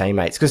connect with your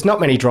teammates? Because not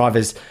many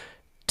drivers,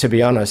 to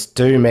be honest,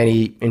 do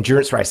many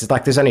endurance races.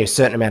 Like there's only a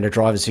certain amount of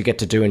drivers who get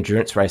to do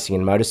endurance racing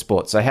in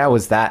motorsport. So how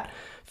was that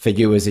for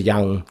you as a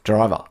young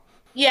driver?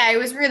 Yeah, it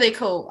was really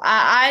cool.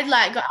 I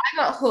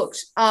got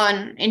hooked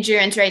on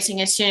endurance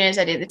racing as soon as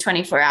I did the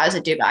 24 hours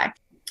of Dubai.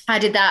 I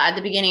did that at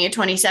the beginning of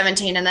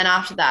 2017. And then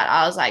after that,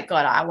 I was like,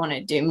 God, I want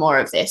to do more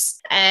of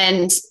this.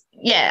 And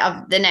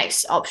the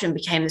next option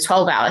became the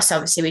 12 hours. So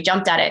obviously we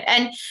jumped at it.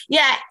 And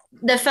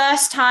the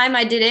first time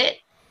I did it,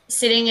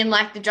 sitting in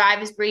like the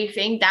driver's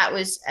briefing, that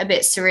was a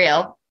bit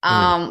surreal.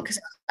 Because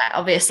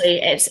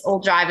obviously it's all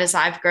drivers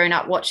I've grown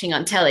up watching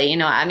on telly, you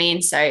know what I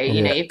mean? So,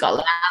 you've got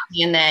Loudon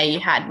in there, you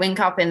had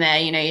Whincup in there,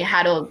 you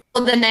had all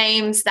the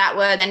names that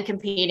were then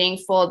competing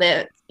for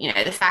the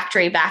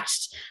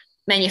factory-backed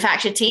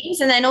manufactured teams,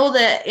 and then all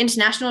the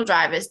international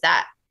drivers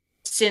that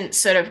since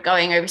sort of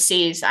going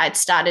overseas, I'd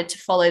started to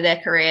follow their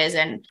careers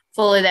and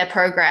follow their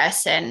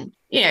progress, and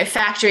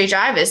factory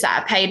drivers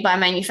that are paid by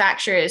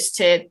manufacturers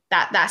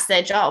that's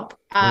their job.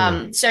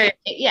 So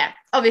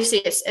obviously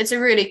it's a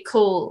really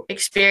cool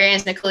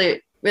experience and a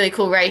really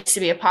cool race to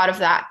be a part of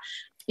that.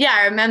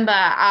 I remember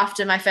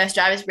after my first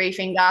driver's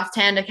briefing, Garth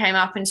Tander came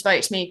up and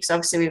spoke to me because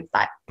obviously we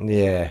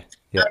were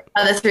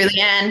other through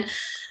the end.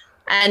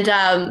 And,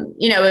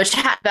 we were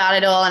chatting about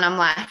it all, and I'm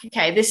like,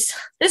 okay, this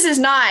is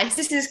nice.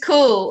 This is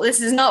cool.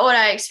 This is not what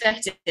I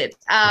expected.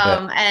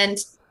 And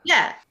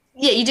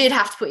you did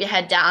have to put your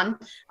head down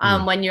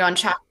when you're on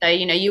track, though.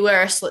 You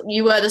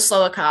were the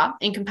slower car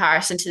in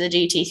comparison to the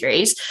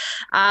GT3s.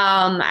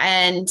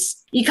 And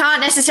you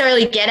can't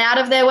necessarily get out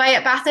of their way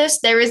at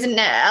Bathurst. There isn't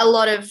a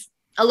lot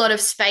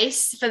of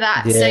space for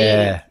that.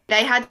 So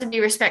they had to be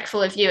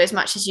respectful of you as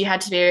much as you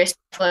had to be respectful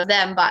of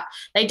them, but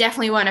they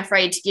definitely weren't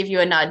afraid to give you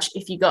a nudge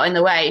if you got in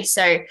the way.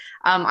 So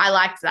I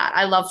liked that.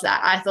 I loved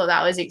that. I thought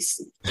that was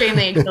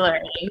extremely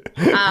exhilarating.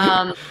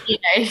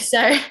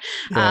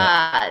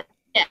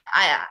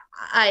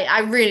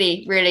 I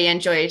really, really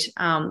enjoyed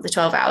the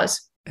 12 hours.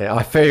 Yeah,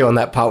 I feel you on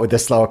that part with the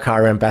slower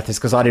car around Bathurst,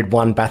 because I did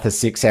one Bathurst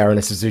 6 hour in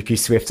a Suzuki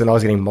Swift and I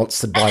was getting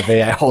monstered by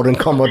V8 Holden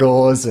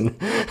Commodores, and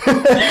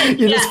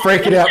you're just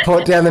freaking out,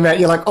 point down the mountain.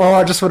 You're like,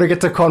 I just want to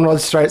get to Conrod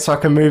straight so I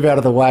can move out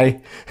of the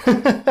way.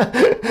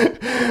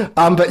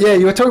 But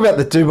you were talking about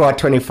the Dubai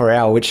 24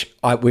 hour, which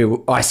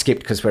I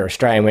skipped because we're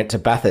Australian, went to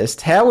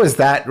Bathurst. How was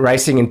that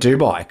racing in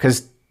Dubai?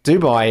 Because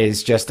Dubai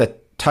is just a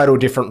total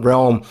different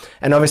realm,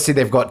 and obviously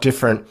they've got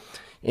different,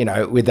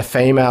 with the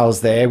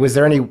females there. Was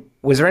there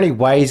any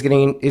ways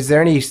getting in? Is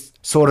there any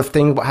sort of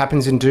thing what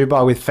happens in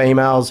Dubai with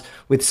females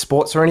with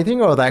sports or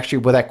anything, or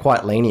were they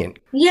quite lenient?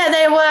 Yeah,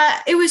 they were.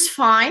 It was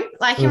fine.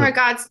 Like in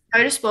regards to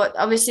motorsport,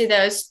 obviously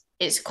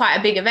it's quite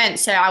a big event,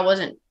 so I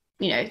wasn't,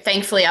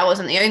 thankfully I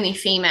wasn't the only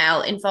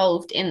female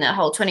involved in the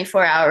whole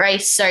 24-hour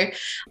race. So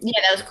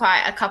there was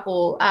quite a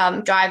couple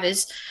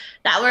drivers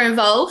that were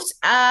involved.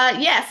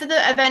 For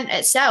the event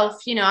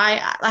itself,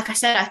 like I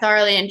said, I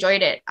thoroughly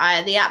enjoyed it.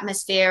 The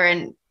atmosphere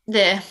and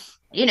the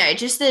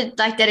just the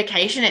like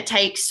dedication it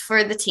takes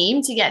for the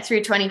team to get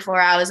through 24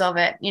 hours of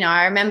it.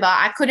 I remember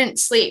I couldn't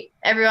sleep.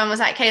 Everyone was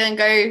like, Caitlin,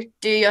 go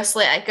do your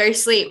sleep, go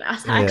sleep. I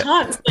was like, I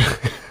can't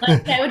sleep.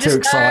 Like, they would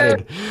just go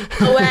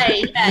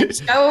away. Yeah,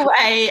 just go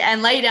away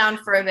and lay down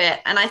for a bit.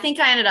 And I think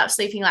I ended up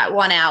sleeping like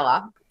 1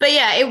 hour. But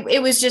yeah,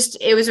 it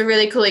was a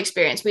really cool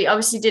experience. We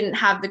obviously didn't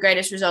have the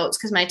greatest results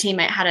because my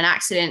teammate had an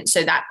accident.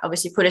 So that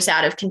obviously put us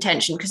out of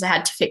contention because I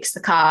had to fix the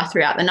car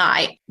throughout the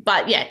night.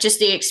 But yeah, just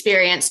the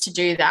experience to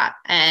do that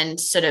and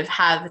sort of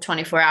have a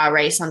 24-hour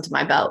race under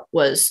my belt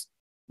was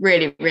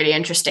really, really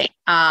interesting.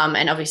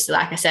 And obviously,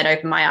 like I said,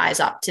 opened my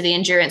eyes up to the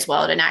endurance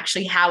world and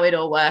actually how it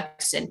all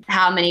works and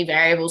how many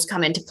variables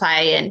come into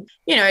play. And,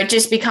 it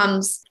just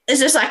becomes, it's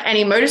just like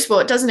any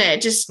motorsport, doesn't it?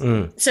 It just sort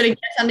of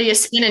gets under your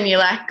skin and you're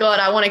like, God,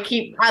 I like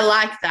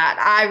that.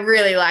 I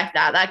really like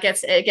that.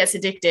 It gets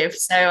addictive.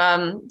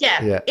 So,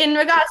 in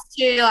regards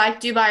to like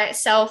Dubai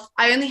itself,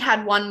 I only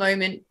had one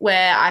moment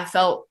where I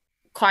felt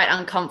quite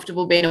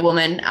uncomfortable being a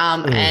woman.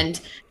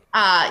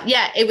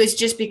 It was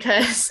just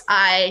because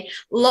I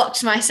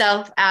locked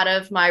myself out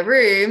of my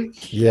room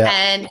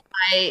and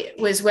I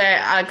was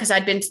because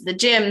I'd been to the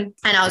gym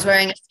and I was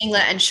wearing a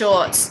singlet and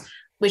shorts,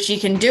 which you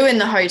can do in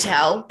the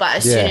hotel. But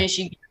as soon as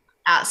you get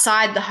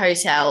outside the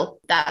hotel,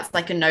 that's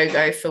like a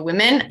no-go for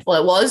women.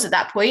 Well, it was at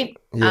that point.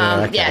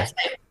 I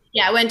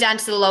went down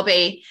to the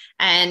lobby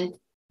and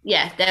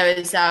there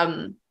was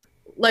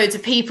loads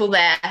of people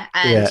there.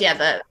 And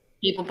the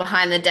people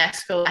behind the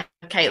desk were like,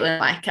 Caitlin,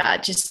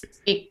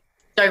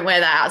 don't wear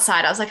that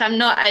outside. I was like, I'm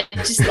not. I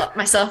just locked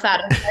myself out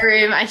of my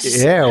room. I just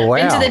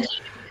into the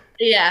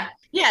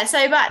gym.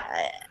 So, but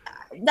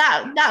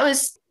that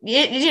was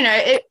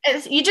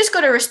you just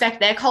got to respect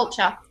their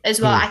culture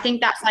as well. I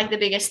think that's like the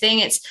biggest thing.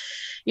 It's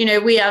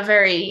we are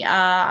very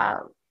I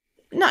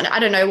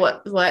don't know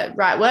what the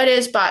right word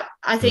is, but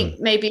I think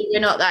maybe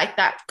we're not like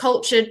that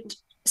cultured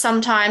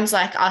sometimes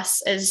like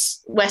us as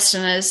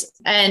Westerners,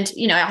 and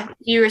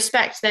you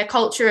respect their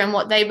culture and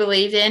what they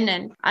believe in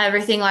and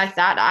everything like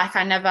that.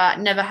 I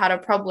never had a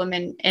problem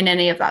in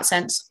any of that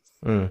sense.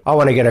 I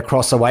want to get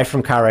across away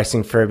from car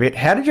racing for a bit.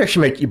 How did you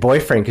actually meet your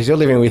boyfriend? Because you're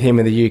living with him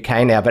in the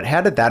UK now, but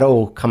how did that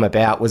all come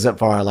about? Was it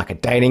via like a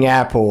dating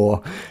app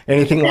or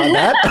anything like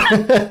that?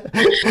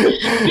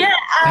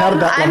 How did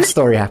that love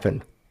story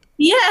happen?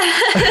 Yeah,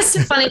 that's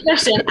a funny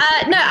question.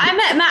 No, I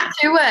met Matt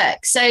through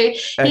work. So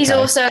he's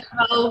also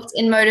involved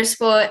in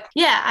motorsport.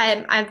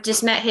 Yeah, I've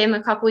just met him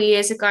a couple of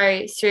years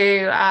ago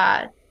through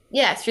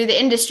the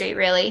industry,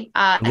 really.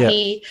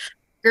 He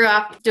grew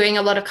up doing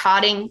a lot of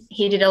karting.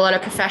 He did a lot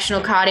of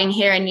professional karting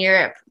here in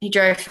Europe. He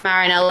drove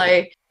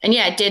Maranello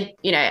and did,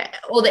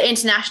 all the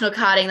international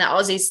karting that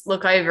Aussies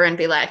look over and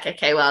be like,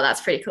 okay, well,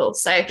 that's pretty cool.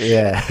 So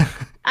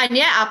and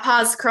our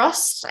paths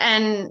crossed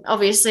and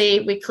obviously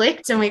we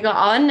clicked and we got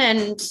on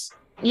and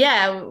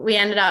we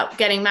ended up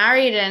getting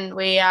married and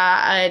we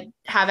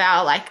have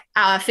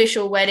our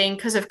official wedding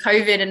because of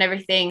COVID and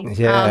everything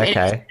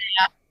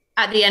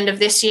at the end of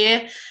this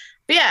year.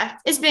 But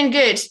it's been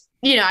good.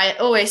 I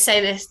always say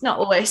this, not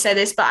always say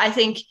this, but I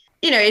think,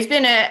 it's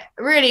been a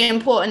really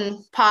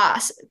important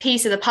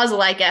piece of the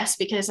puzzle, I guess,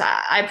 because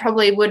I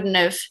probably wouldn't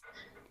have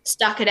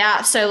stuck it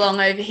out so long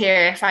over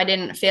here if I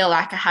didn't feel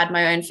like I had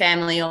my own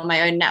family or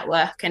my own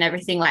network and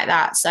everything like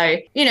that. So,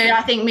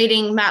 I think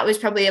meeting Matt was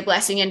probably a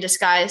blessing in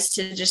disguise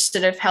to just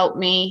sort of help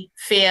me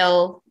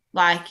feel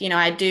like,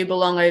 I do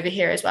belong over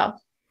here as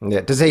well.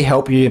 Yeah. Does he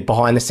help you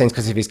behind the scenes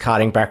because of his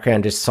karting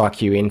background, just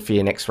psych you in for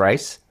your next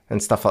race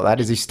and stuff like that?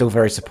 Is he still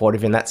very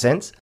supportive in that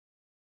sense?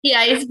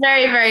 Yeah, he's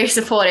very, very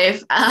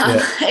supportive.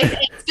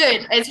 It's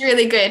good. It's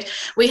really good.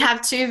 We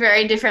have two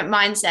very different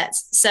mindsets.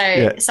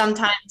 So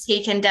sometimes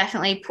he can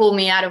definitely pull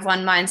me out of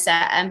one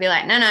mindset and be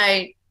like,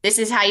 no, this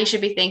is how you should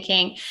be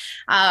thinking.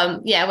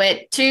 We're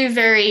two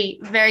very,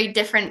 very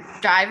different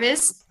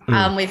drivers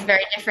with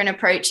very different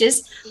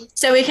approaches.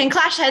 So we can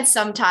clash heads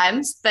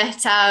sometimes,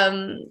 but,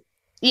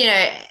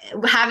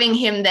 having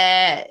him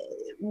there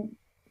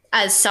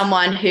as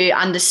someone who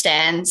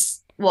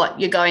understands what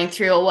you're going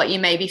through or what you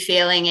may be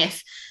feeling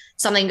if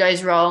something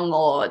goes wrong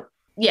or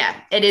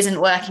it isn't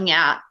working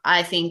out,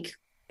 I think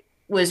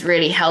was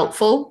really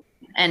helpful.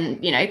 And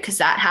because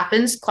that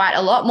happens quite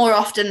a lot more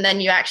often than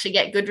you actually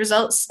get good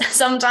results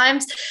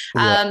sometimes.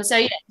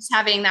 Just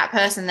having that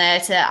person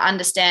there to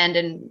understand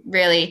and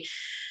really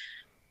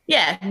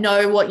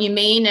know what you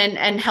mean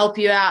and help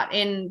you out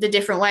in the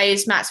different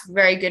ways. Matt's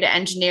very good at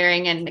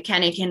engineering and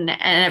mechanic and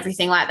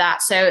everything like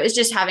that. So it's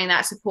just having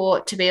that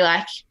support to be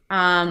like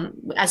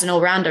as an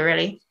all-rounder,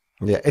 really.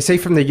 Yeah. Is he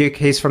from the UK?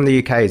 He's from the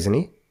UK, isn't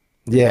he?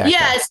 Yeah.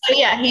 Yeah.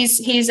 Okay.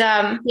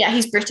 So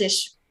he's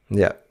British.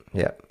 Yeah.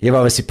 Yeah. You've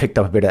obviously picked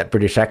up a bit of that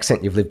British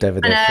accent. You've lived over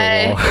there for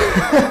a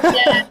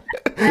while.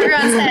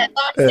 Everyone said,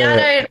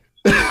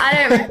 I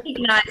don't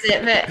recognize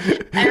it,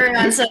 but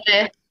everyone sort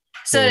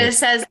of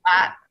says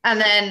that.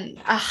 And then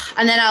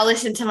I'll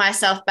listen to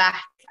myself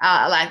back,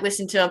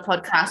 listen to a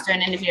podcast or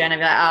an interview and I'll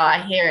be like,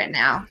 oh, I hear it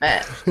now.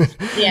 But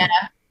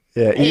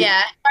Yeah.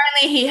 Yeah.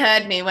 If only he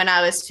heard me when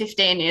I was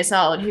 15 years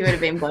old, he would have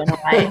been blown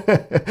away.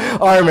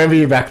 I remember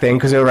you back then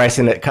because we were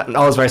racing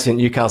I was racing at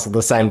Newcastle at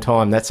the same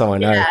time. That's how I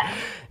know.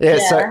 Yeah.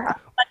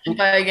 So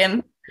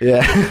Bogan.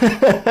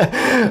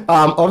 Yeah.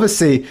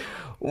 Obviously,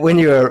 when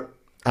you were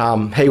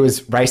he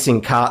was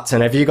racing karts,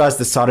 and have you guys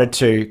decided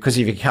to, because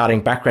of your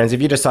karting backgrounds,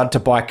 have you decided to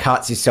buy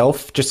karts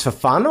yourself just for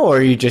fun, or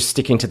are you just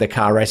sticking to the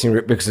car racing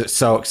route because it's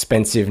so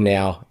expensive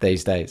now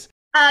these days?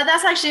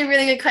 That's actually a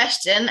really good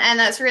question, and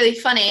that's really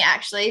funny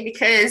actually,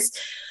 because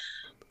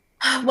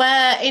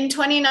in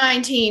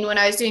 2019 when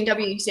I was doing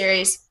W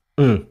Series,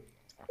 we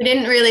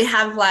didn't really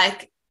have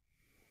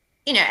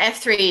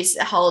F3 is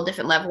a whole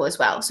different level as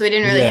well, so we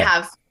didn't really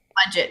have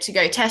budget to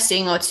go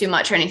testing or too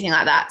much or anything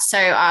like that.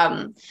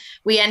 So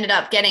we ended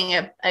up getting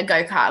a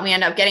go-kart, and we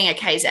ended up getting a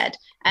KZ.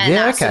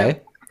 And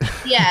So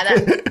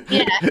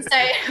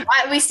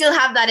we still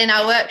have that in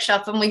our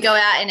workshop, and we go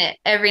out in it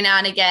every now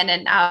and again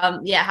and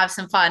have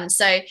some fun.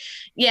 So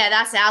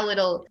that's our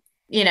little,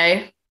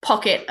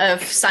 pocket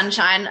of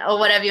sunshine or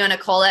whatever you want to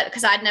call it,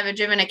 because I'd never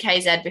driven a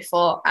KZ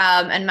before.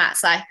 And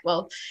Matt's like,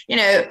 well,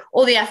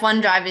 all the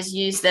F1 drivers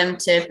use them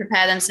to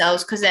prepare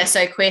themselves because they're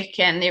so quick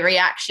and the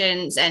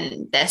reactions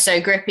and they're so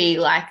grippy.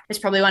 Like, it's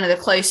probably one of the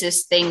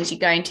closest things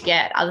you're going to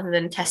get other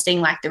than testing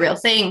like the real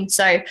thing.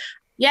 So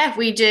we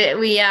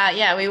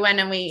went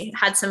and we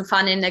had some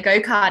fun in the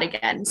go-kart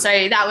again. So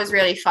that was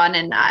really fun.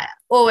 And I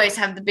always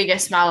have the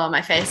biggest smile on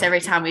my face every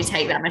time we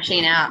take that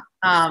machine out.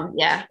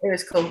 It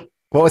was cool.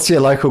 What's your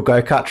local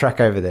go-kart track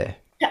over there?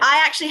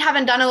 I actually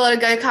haven't done a lot of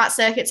go-kart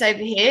circuits over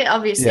here,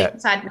 obviously,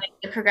 because I'd made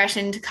the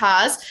progression to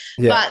cars.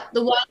 Yeah. But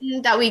the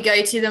one that we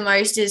go to the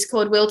most is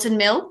called Wilton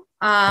Mill.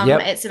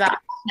 It's about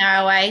an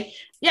hour away.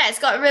 Yeah, it's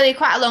got really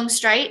quite a long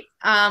straight,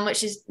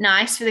 which is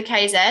nice for the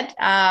KZ.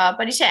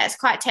 But it's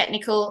quite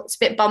technical. It's a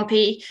bit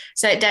bumpy,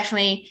 so it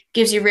definitely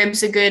gives your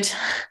ribs a good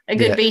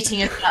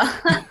beating as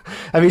well.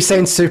 Have you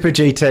seen Super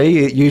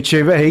GT,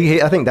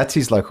 YouTuber? I think that's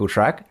his local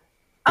track.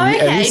 Oh,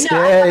 okay.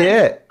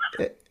 Yeah.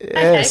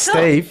 Okay,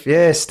 Steve. Cool.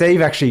 Yeah,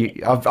 Steve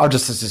actually, I'll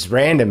just, it's just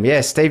random. Yeah,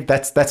 Steve,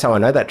 that's how I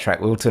know that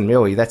track, Wilton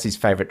Mill. That's his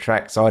favourite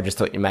track. So I just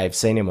thought you may have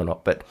seen him or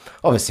not, but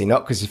obviously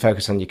not, because you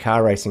focus on your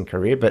car racing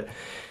career. But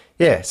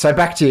yeah, so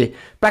back to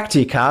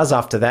your cars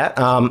after that.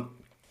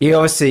 You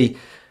obviously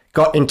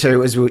got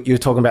into, as you were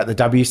talking about, the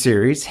W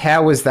Series.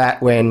 How was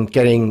that when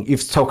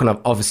you've spoken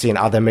obviously in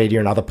other media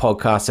and other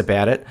podcasts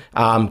about it,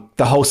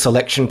 the whole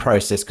selection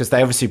process, because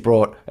they obviously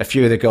brought a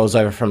few of the girls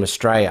over from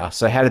Australia.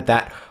 So how did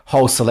that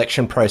whole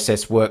selection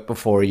process work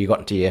before you got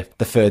into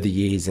the further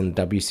years in the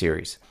W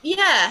Series?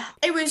 Yeah,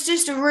 it was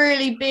just a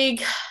really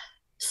big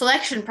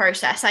selection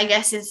process, I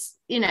guess is,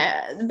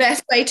 the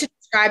best way to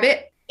describe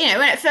it.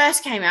 When it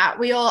first came out,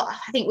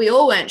 I think we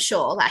all weren't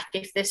sure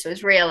if this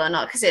was real or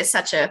not, because it's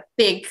such a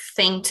big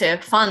thing to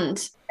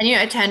fund. And,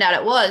 it turned out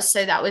it was.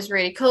 So that was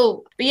really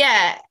cool. But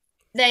yeah,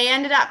 they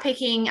ended up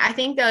picking, I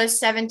think there was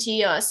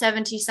 70 or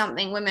 70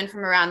 something women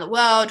from around the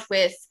world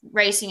with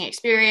racing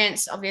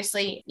experience.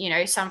 Obviously,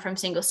 some from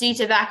single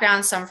seater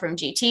backgrounds, some from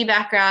GT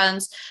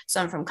backgrounds,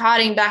 some from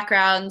karting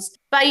backgrounds.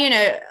 But,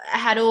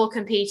 had all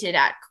competed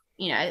at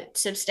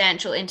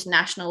substantial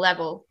international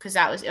level, because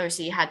that was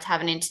obviously you had to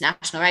have an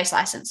international race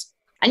license.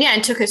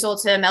 And took us all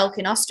to Melk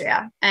in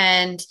Austria.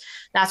 And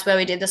that's where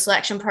we did the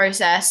selection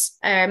process.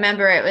 I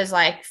remember it was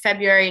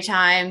February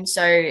time.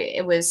 So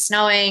it was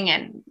snowing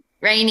and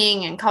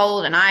raining and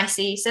cold and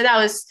icy. So that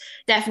was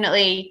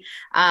definitely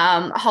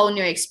a whole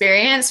new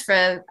experience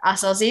for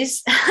us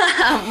Aussies.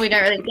 We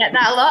don't really get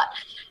that a lot.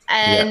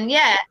 And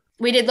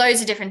we did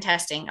loads of different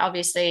testing.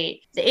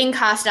 Obviously, the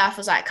in-car stuff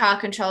was car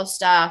control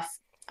stuff,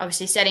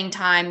 obviously setting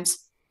times,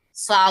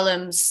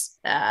 slaloms,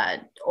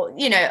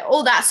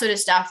 all that sort of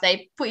stuff.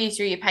 They put you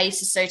through your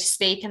paces, so to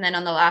speak. And then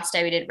on the last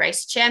day, we did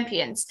Race of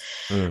Champions.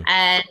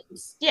 And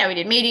we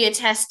did media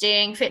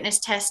testing, fitness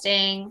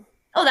testing,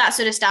 all that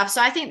sort of stuff.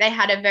 So I think they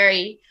had a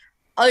very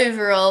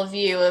overall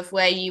view of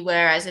where you were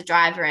as a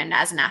driver and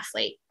as an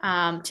athlete,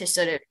 to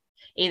sort of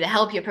either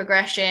help your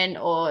progression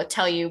or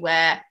tell you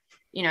where,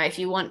 if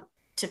you want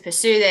to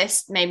pursue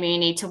this, maybe you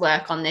need to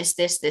work on this,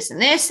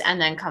 and this, and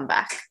then come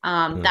back.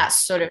 That's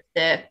sort of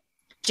the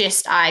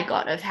gist I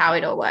got of how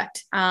it all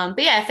worked.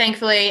 But yeah,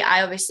 thankfully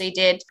I obviously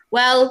did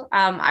well.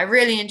 I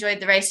really enjoyed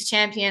the Race of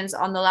Champions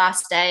on the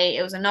last day.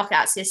 It was a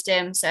knockout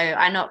system, so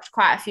I knocked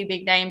quite a few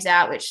big names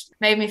out, which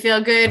made me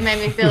feel good,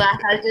 made me feel like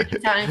I was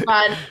doing something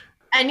fun.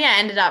 And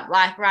ended up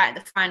right at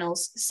the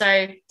finals. So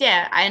I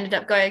ended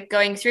up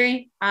going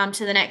through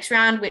to the next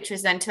round, which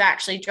was then to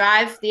actually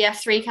drive the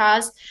F3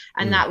 cars.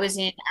 And that was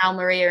in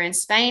Almeria in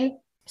Spain.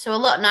 So a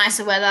lot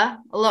nicer weather,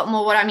 a lot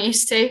more what I'm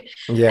used to.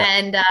 Yeah.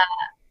 And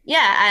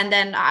and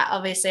then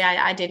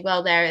I did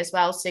well there as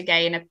well to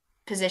gain a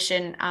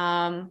position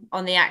on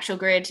the actual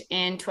grid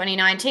in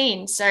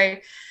 2019. So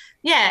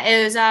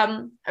it was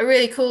a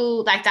really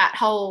cool, that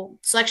whole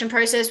selection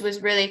process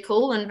was really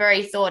cool and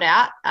very thought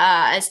out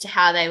as to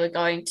how they were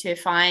going to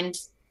find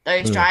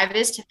those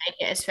drivers to make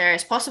it as fair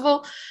as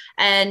possible.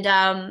 And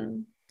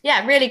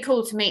really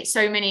cool to meet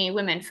so many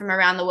women from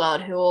around the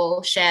world who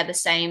all share the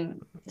same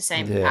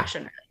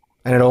passion.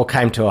 And it all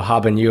came to a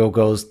hub, and you all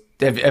girls.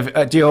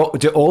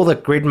 Do all the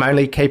grid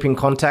mainly keep in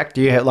contact?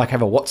 Do you have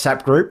a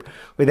WhatsApp group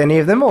with any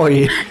of them, or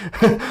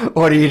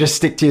or do you just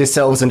stick to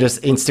yourselves and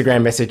just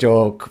Instagram message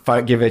or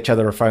give each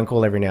other a phone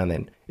call every now and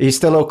then? Are you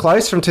still all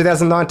close from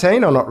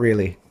 2019, or not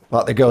really?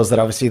 Like the girls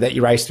that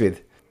you raced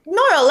with.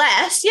 More or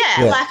less,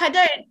 yeah. Like I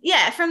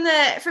don't, from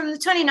the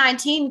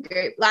 2019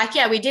 group, like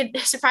we did.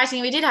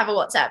 Surprisingly, we did have a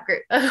WhatsApp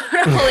group.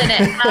 We're all in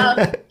it,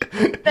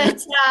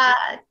 but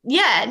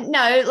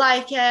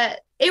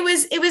it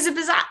was a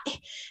bizarre.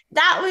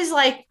 That was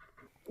like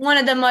one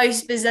of the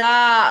most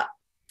bizarre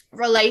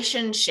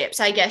relationships,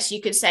 I guess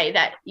you could say,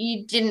 that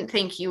you didn't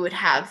think you would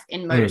have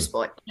in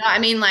motorsport. You know what I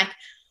mean? Like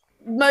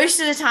most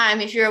of the time,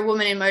 if you're a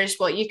woman in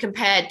motorsport, you're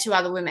compared to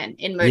other women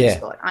in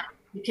motorsport.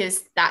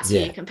 Because that's who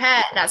you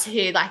compare. That's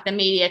who like the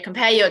media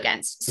compare you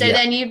against. So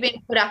then you've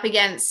been put up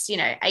against,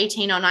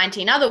 18 or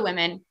 19 other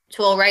women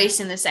to all race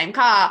in the same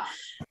car.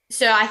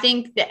 So I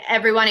think that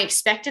everyone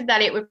expected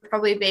that it would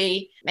probably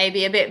be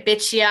maybe a bit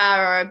bitchier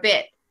or a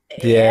bit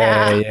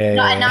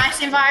not a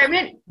nice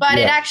environment, but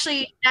it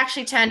actually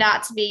turned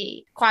out to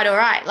be quite all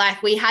right.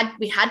 Like we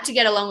had to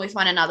get along with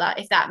one another,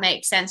 if that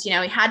makes sense. We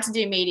had to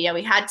do media,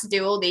 we had to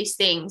do all these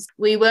things.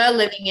 We were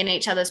living in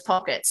each other's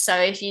pockets. So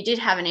if you did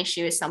have an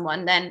issue with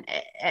someone, then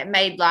it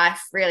made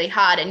life really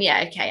hard. And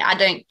I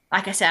don't,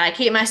 like I said, I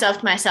keep myself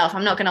to myself.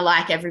 I'm not going to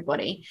like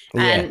everybody,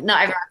 and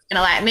not everyone's going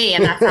to like me,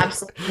 and that's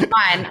absolutely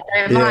fine.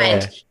 I don't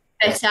mind.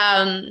 But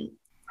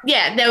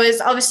there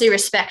was obviously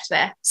respect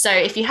there. So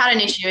if you had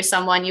an issue with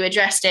someone, you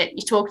addressed it,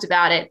 you talked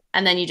about it,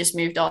 and then you just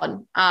moved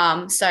on.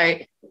 I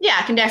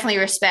can definitely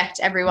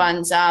respect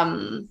everyone's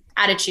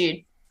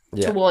attitude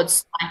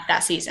towards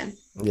that season.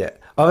 Yeah.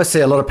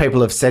 Obviously, a lot of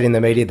people have said in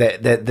the media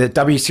that the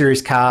W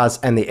Series cars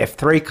and the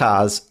F3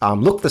 cars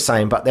look the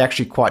same, but they're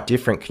actually quite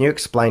different. Can you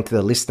explain to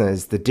the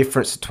listeners the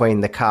difference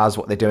between the cars,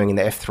 what they're doing in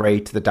the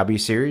F3 to the W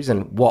Series,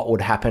 and what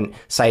would happen,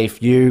 say,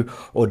 if you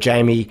or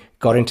Jamie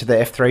got into the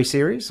F3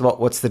 series?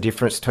 What's the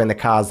difference between the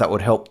cars that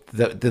would help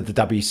the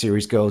W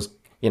Series girls,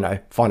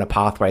 find a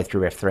pathway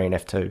through F3 and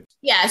F2?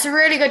 Yeah, it's a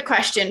really good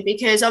question,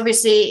 because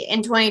obviously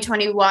in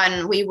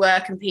 2021, we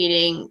were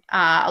competing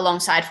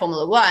alongside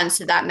Formula One.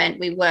 So that meant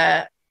we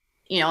were,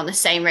 on the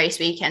same race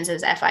weekends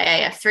as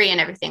FIA, F3 and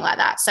everything like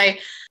that. So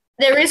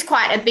there is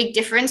quite a big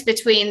difference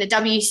between the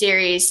W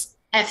Series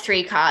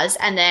F3 cars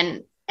and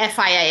then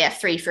FIA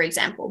F3, for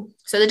example.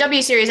 So the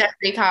W Series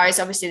F3 car is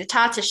obviously the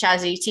Tata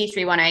chassis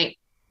T318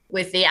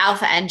 with the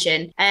Alpha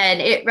engine,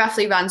 and it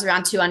roughly runs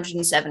around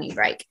 270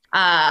 brake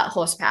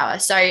horsepower.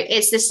 So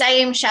it's the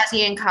same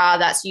chassis and car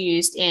that's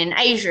used in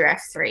Asia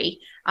F3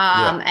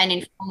 and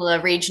in Formula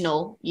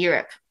Regional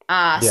Europe.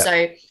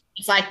 So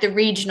it's like the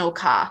regional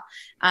car.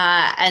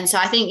 And so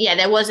I think,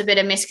 there was a bit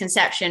of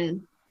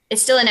misconception.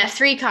 It's still an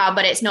F3 car,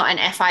 but it's not an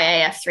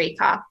FIA F3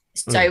 car.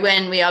 So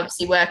when we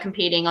obviously were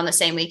competing on the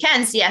same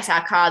weekends, yes,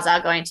 our cars are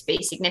going to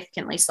be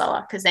significantly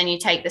slower, because then you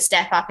take the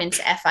step up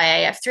into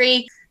FIA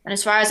F3. And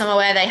as far as I'm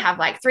aware, they have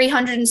like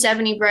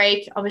 370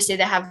 brake. Obviously,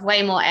 they have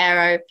way more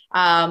aero.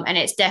 And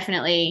it's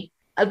definitely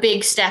a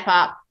big step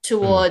up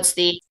towards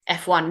the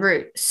F1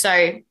 route.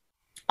 So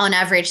on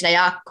average, they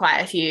are quite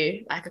a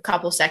few, like a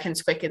couple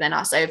seconds quicker than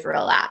us over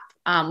a lap,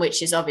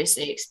 which is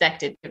obviously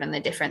expected given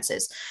the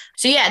differences.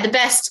 So the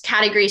best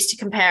categories to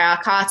compare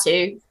our car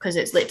to, because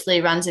it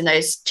literally runs in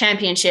those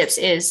championships,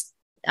 is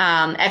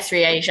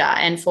F3 Asia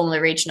and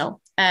Formula Regional.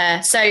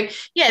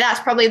 That's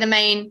probably the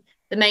main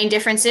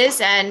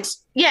differences. And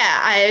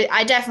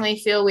I definitely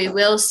feel we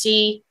will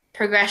see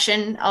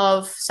progression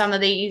of some of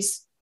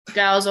these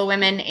girls or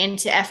women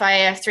into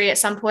FIA F3 at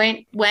some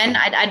point. When,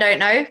 I don't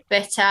know,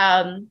 but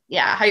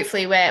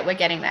hopefully we're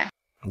getting there.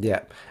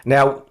 Yeah.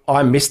 Now,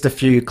 I missed a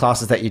few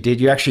classes that you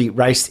did. You actually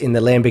raced in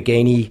the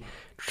Lamborghini,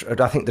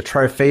 I think the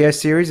Trofeo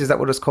series. Is that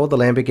what it's called? The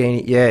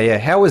Lamborghini? Yeah.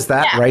 How was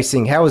that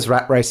racing? How was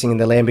rat racing in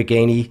the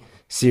Lamborghini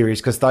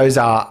series? Because those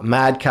are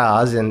mad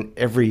cars, and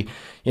every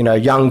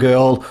young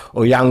girl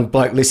or young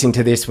bloke listening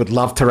to this would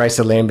love to race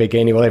a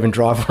Lamborghini or even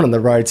drive one on the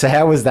road. So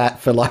how was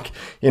that for a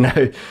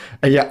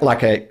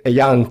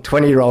young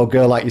 20-year-old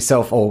girl like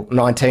yourself, or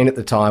 19 at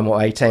the time or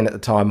 18 at the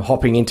time,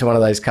 hopping into one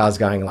of those cars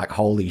going like,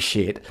 holy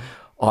shit,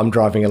 I'm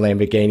driving a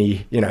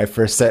Lamborghini,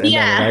 for a certain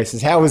amount of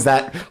races. How was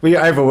that? Were you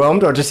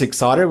overwhelmed or just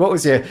excited? What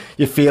was your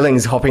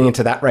feelings hopping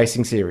into that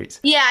racing series?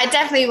 Yeah, I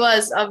definitely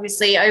was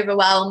obviously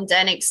overwhelmed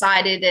and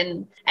excited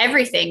and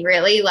everything,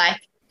 really.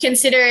 Like,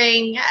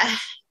 considering,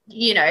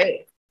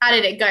 how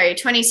did it go?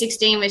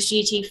 2016 was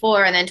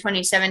GT4, and then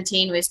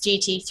 2017 was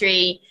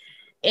GT3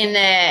 in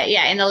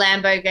the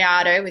Lambo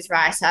Gallardo with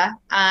Reiter.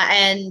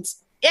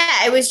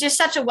 It was just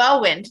such a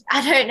whirlwind.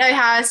 I don't know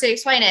how else to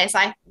explain it. It's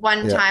like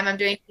one time I'm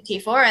doing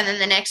GT4, and then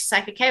the next it's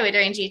like, okay, we're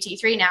doing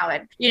GT3 now.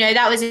 And,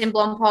 that was in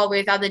Blancpaul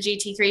with other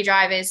GT3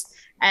 drivers.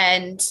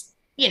 And,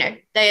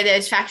 they're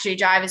those factory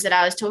drivers that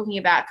I was talking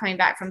about coming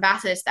back from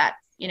Bathurst that,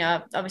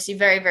 obviously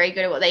very, very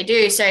good at what they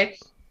do. So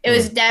it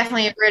was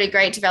definitely a really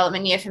great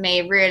development year for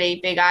me, really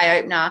big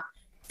eye-opener.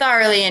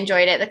 Thoroughly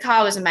enjoyed it. The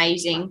car was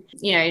amazing,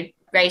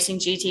 racing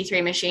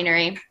GT3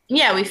 machinery.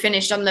 Yeah, we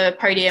finished on the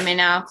podium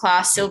in our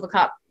class Silver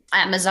Cup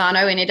at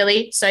Mazzano in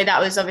Italy. So that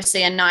was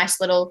obviously a nice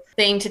little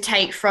thing to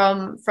take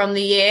from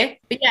the year.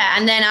 But yeah,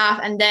 and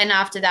then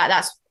after that,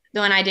 that's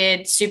when I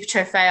did Super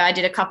Trofeo. I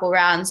did a couple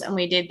rounds, and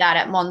we did that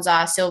at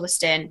Monza,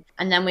 Silverstone,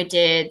 and then we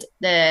did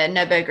the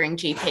Nürburgring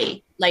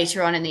GP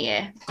later on in the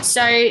year.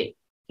 So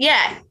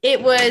yeah,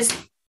 it was,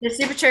 the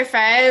Super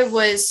Trofeo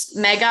was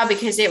mega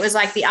because it was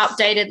like the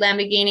updated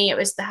Lamborghini. It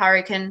was the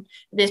Huracan. At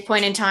this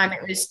point in time,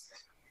 it was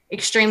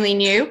extremely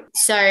new.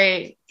 So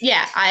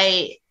yeah,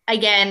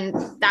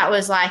 that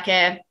was like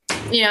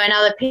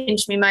another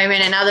pinch me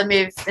moment, another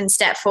move and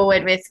step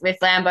forward with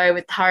Lambo,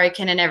 with the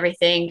Huracan and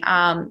everything.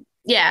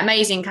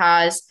 Amazing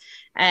cars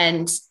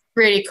and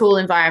really cool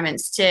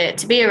environments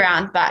to be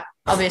around. But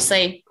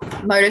obviously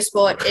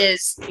motorsport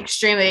is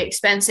extremely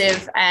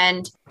expensive,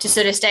 and to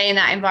sort of stay in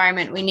that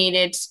environment, we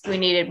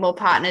needed more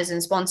partners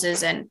and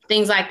sponsors and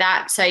things like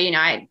that. So,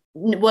 I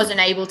wasn't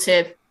able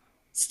to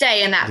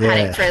stay in that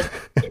paddock for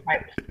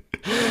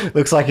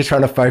Looks like you're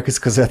trying to focus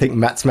because I think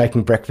Matt's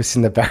making breakfast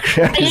in the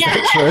background. Is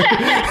that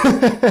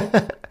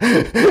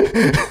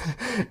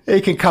true?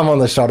 He can come on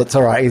the shot. It's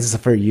all right. He's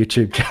for a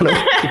YouTube channel.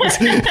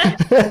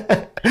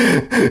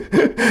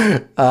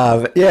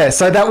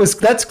 So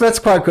that's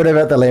quite good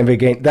about the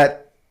Lamborghini.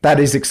 That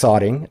is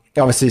exciting.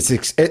 Obviously,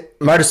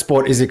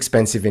 motorsport is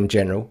expensive in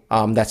general.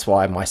 That's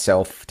why I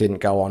myself didn't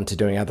go on to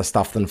doing other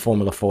stuff than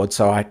Formula Ford.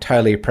 So I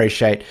totally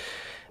appreciate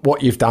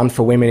what you've done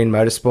for women in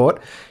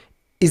motorsport.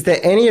 Is there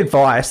any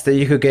advice that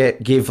you could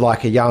give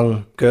like a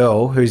young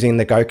girl who's in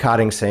the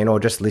go-karting scene or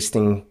just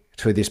listening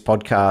to this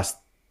podcast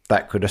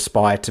that could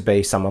aspire to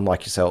be someone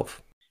like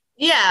yourself?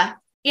 Yeah,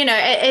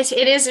 it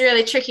is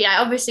really tricky. I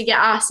obviously get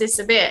asked this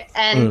a bit,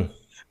 and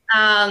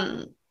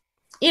I've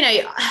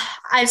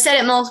said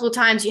it multiple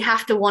times. You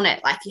have to want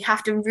it. Like, you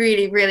have to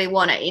really, really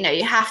want it.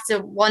 You have to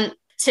want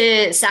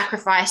to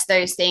sacrifice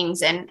those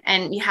things,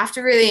 and you have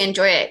to really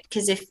enjoy it,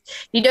 because if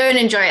you don't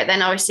enjoy it,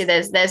 then obviously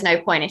there's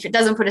no point. If it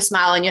doesn't put a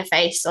smile on your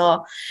face,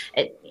 or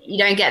you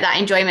don't get that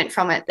enjoyment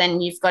from it,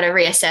 then you've got to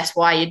reassess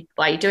why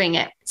you're doing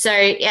it. So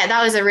yeah,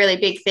 that was a really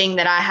big thing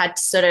that I had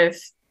to sort of,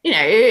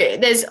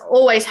 there's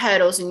always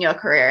hurdles in your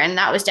career. And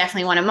that was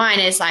definitely one of mine,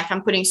 is like,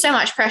 I'm putting so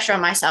much pressure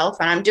on myself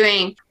and I'm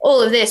doing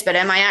all of this, but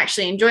am I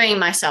actually enjoying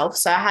myself?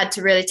 So I had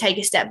to really take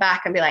a step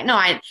back and be like,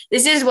 no,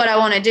 this is what I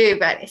want to do.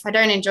 But if I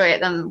don't enjoy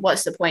it, then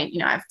what's the point?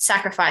 I've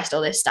sacrificed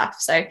all this stuff.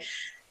 So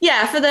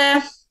yeah, for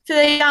the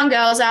young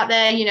girls out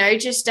there,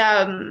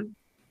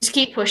 just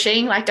keep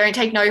pushing. Like, don't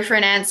take no for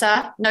an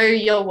answer. Know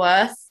your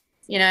worth,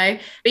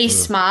 be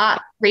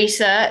smart,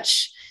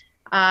 research,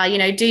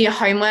 do your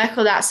homework,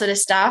 all that sort of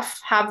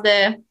stuff. Have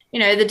the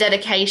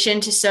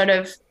dedication to sort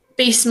of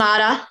be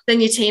smarter than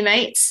your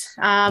teammates.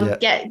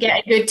 Get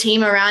a good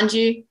team around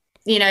you.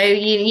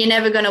 You're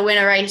never going to win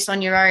a race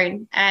on your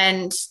own.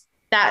 And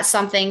that's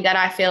something that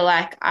I feel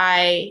like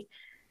I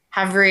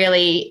have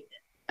really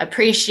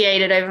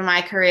appreciated over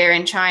my career,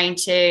 and trying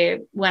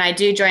to, when I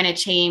do join a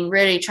team,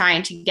 really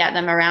trying to get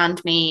them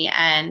around me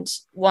and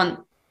want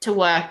to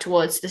work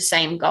towards the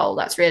same goal.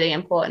 That's really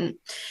important.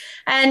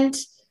 And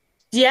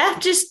yeah,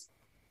 just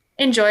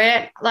enjoy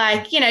it.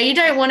 Like, you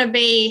don't want to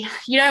be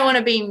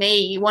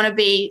me. You want to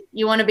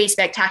be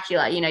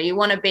spectacular. You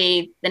want to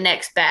be the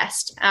next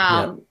best.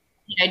 Don't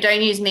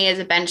use me as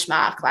a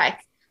benchmark. Like,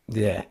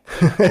 yeah,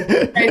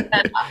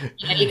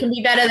 you can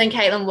be better than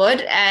Caitlin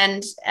Wood,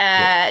 and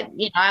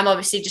I'm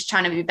obviously just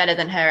trying to be better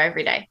than her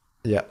every day.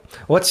 Yeah.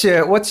 What's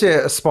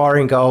your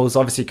aspiring goals?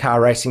 Obviously, car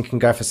racing can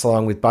go for so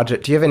long with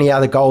budget. Do you have any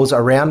other goals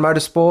around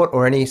motorsport,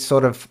 or any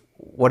sort of,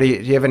 do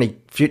you have any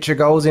future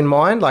goals in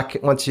mind?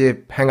 Like, once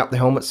you hang up the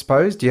helmet,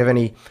 suppose, do you have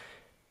any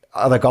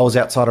other goals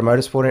outside of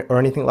motorsport or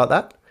anything like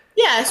that?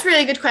 Yeah, it's a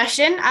really good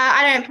question.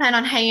 I don't plan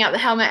on hanging up the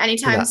helmet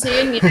anytime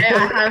soon. I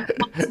have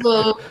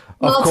multiple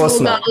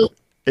goals.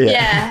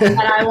 Yeah,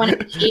 but I want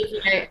to keep.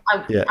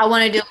 I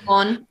want to do it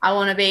on. I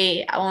want to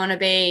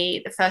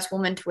be the first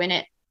woman to win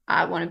it.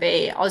 I want to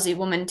be Aussie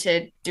woman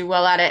to do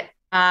well at it.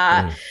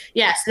 So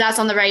that's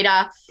on the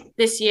radar.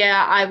 This year,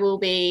 I will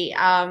be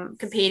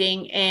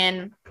competing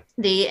in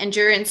the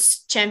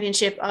Endurance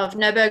Championship of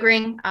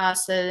Nürburgring,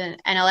 so the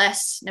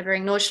NLS,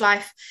 Nürburgring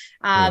Nordschleife.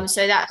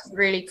 So that's a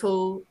really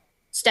cool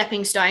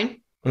stepping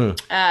stone. Sort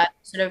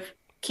of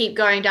keep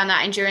going down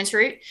that endurance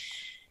route.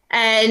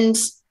 And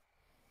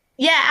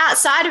yeah,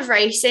 outside of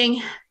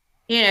racing,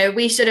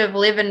 we sort of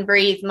live and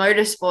breathe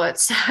motorsports.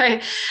 So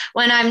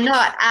when I'm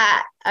not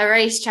at a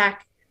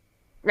racetrack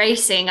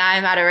racing,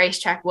 I'm at a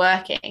racetrack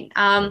working.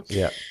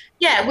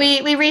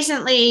 We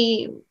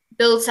recently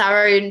built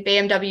our own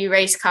BMW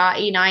race car,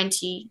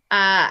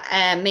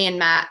 E90, me and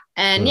Matt.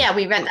 And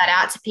we rent that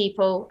out to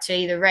people to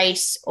either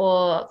race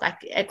or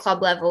like at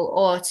club level,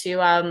 or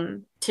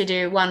to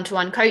do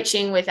one-to-one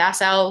coaching with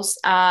ourselves.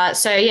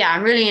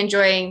 I'm really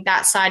enjoying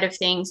that side of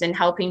things and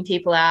helping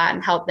people out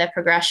and help their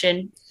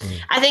progression.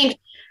 I think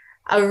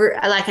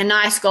a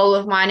nice goal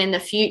of mine in the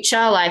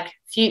future, like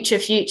future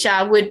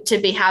would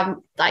to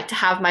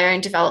have my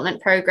own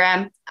development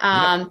program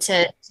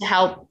to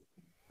help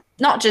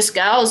not just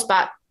girls,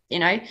 but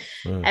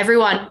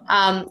everyone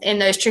in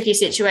those tricky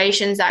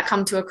situations that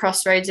come to a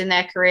crossroads in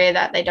their career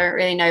that they don't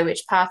really know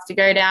which path to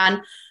go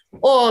down,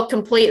 or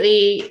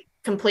complete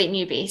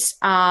newbies,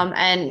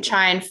 and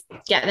try and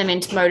get them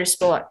into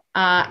motorsport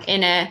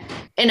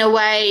in a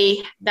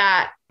way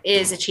that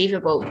is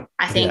achievable.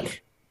 I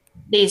think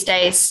these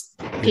days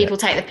people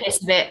take the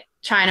piss a bit,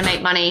 trying to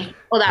make money,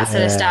 all that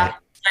sort of stuff.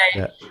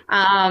 So,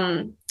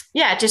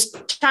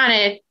 just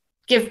trying to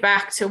give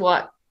back to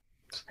what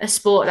a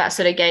sport that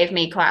sort of gave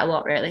me quite a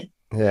lot, really.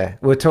 Yeah.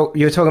 You were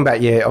talking about,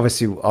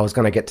 obviously I was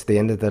going to get to the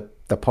end of the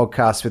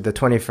podcast with the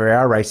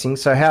 24-hour racing.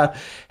 So how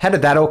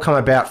did that all come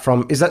about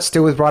from, is that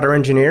still with Ryder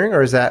Engineering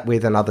or is that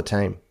with another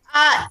team?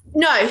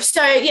 No.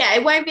 So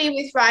it won't be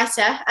with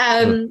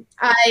Ryder.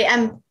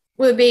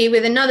 Will be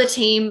with another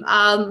team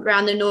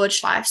around the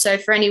Nordschleife. So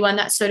for anyone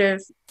that sort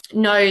of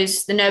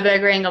knows the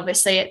Nürburgring,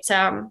 obviously it's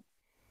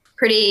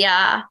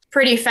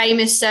pretty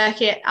famous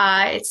circuit.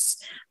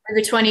 It's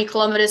over 20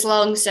 kilometers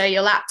long, so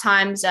your lap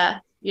times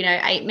are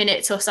 8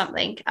 minutes or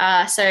something.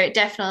 So it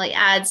definitely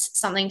adds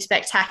something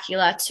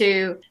spectacular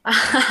to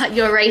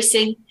your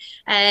racing.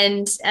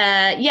 And so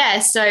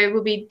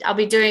I'll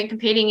be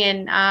competing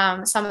in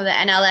some of the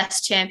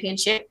NLS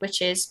Championship,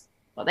 which is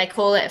what they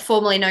call it,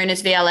 formerly known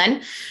as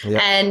VLN.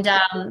 Yep. And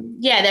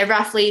they're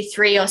roughly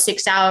 3 or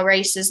 6 hour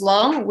races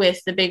long,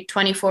 with the big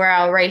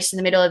 24-hour race in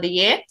the middle of the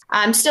year.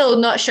 I'm still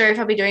not sure if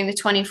I'll be doing the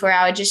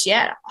 24-hour just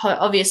yet.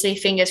 Obviously,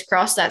 fingers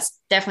crossed. That's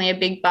definitely a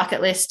big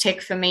bucket list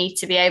tick for me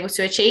to be able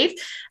to achieve.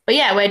 But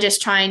we're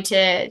just trying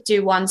to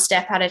do one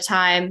step at a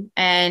time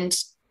and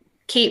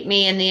keep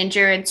me in the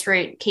endurance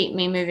route, keep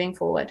me moving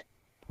forward.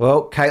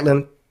 Well,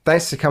 Caitlin,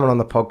 thanks for coming on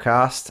the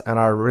podcast, and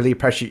I really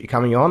appreciate you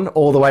coming on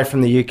all the way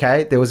from the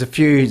UK. There was a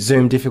few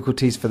Zoom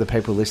difficulties for the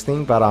people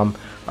listening, but I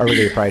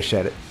really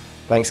appreciate it.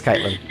 Thanks,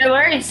 Caitlin. No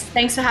worries.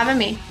 Thanks for having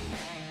me.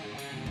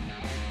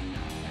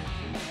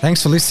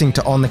 Thanks for listening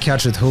to On the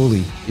Couch with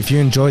Hooley. If you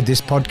enjoyed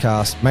this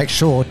podcast, make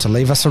sure to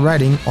leave us a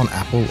rating on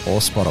Apple or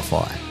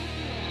Spotify.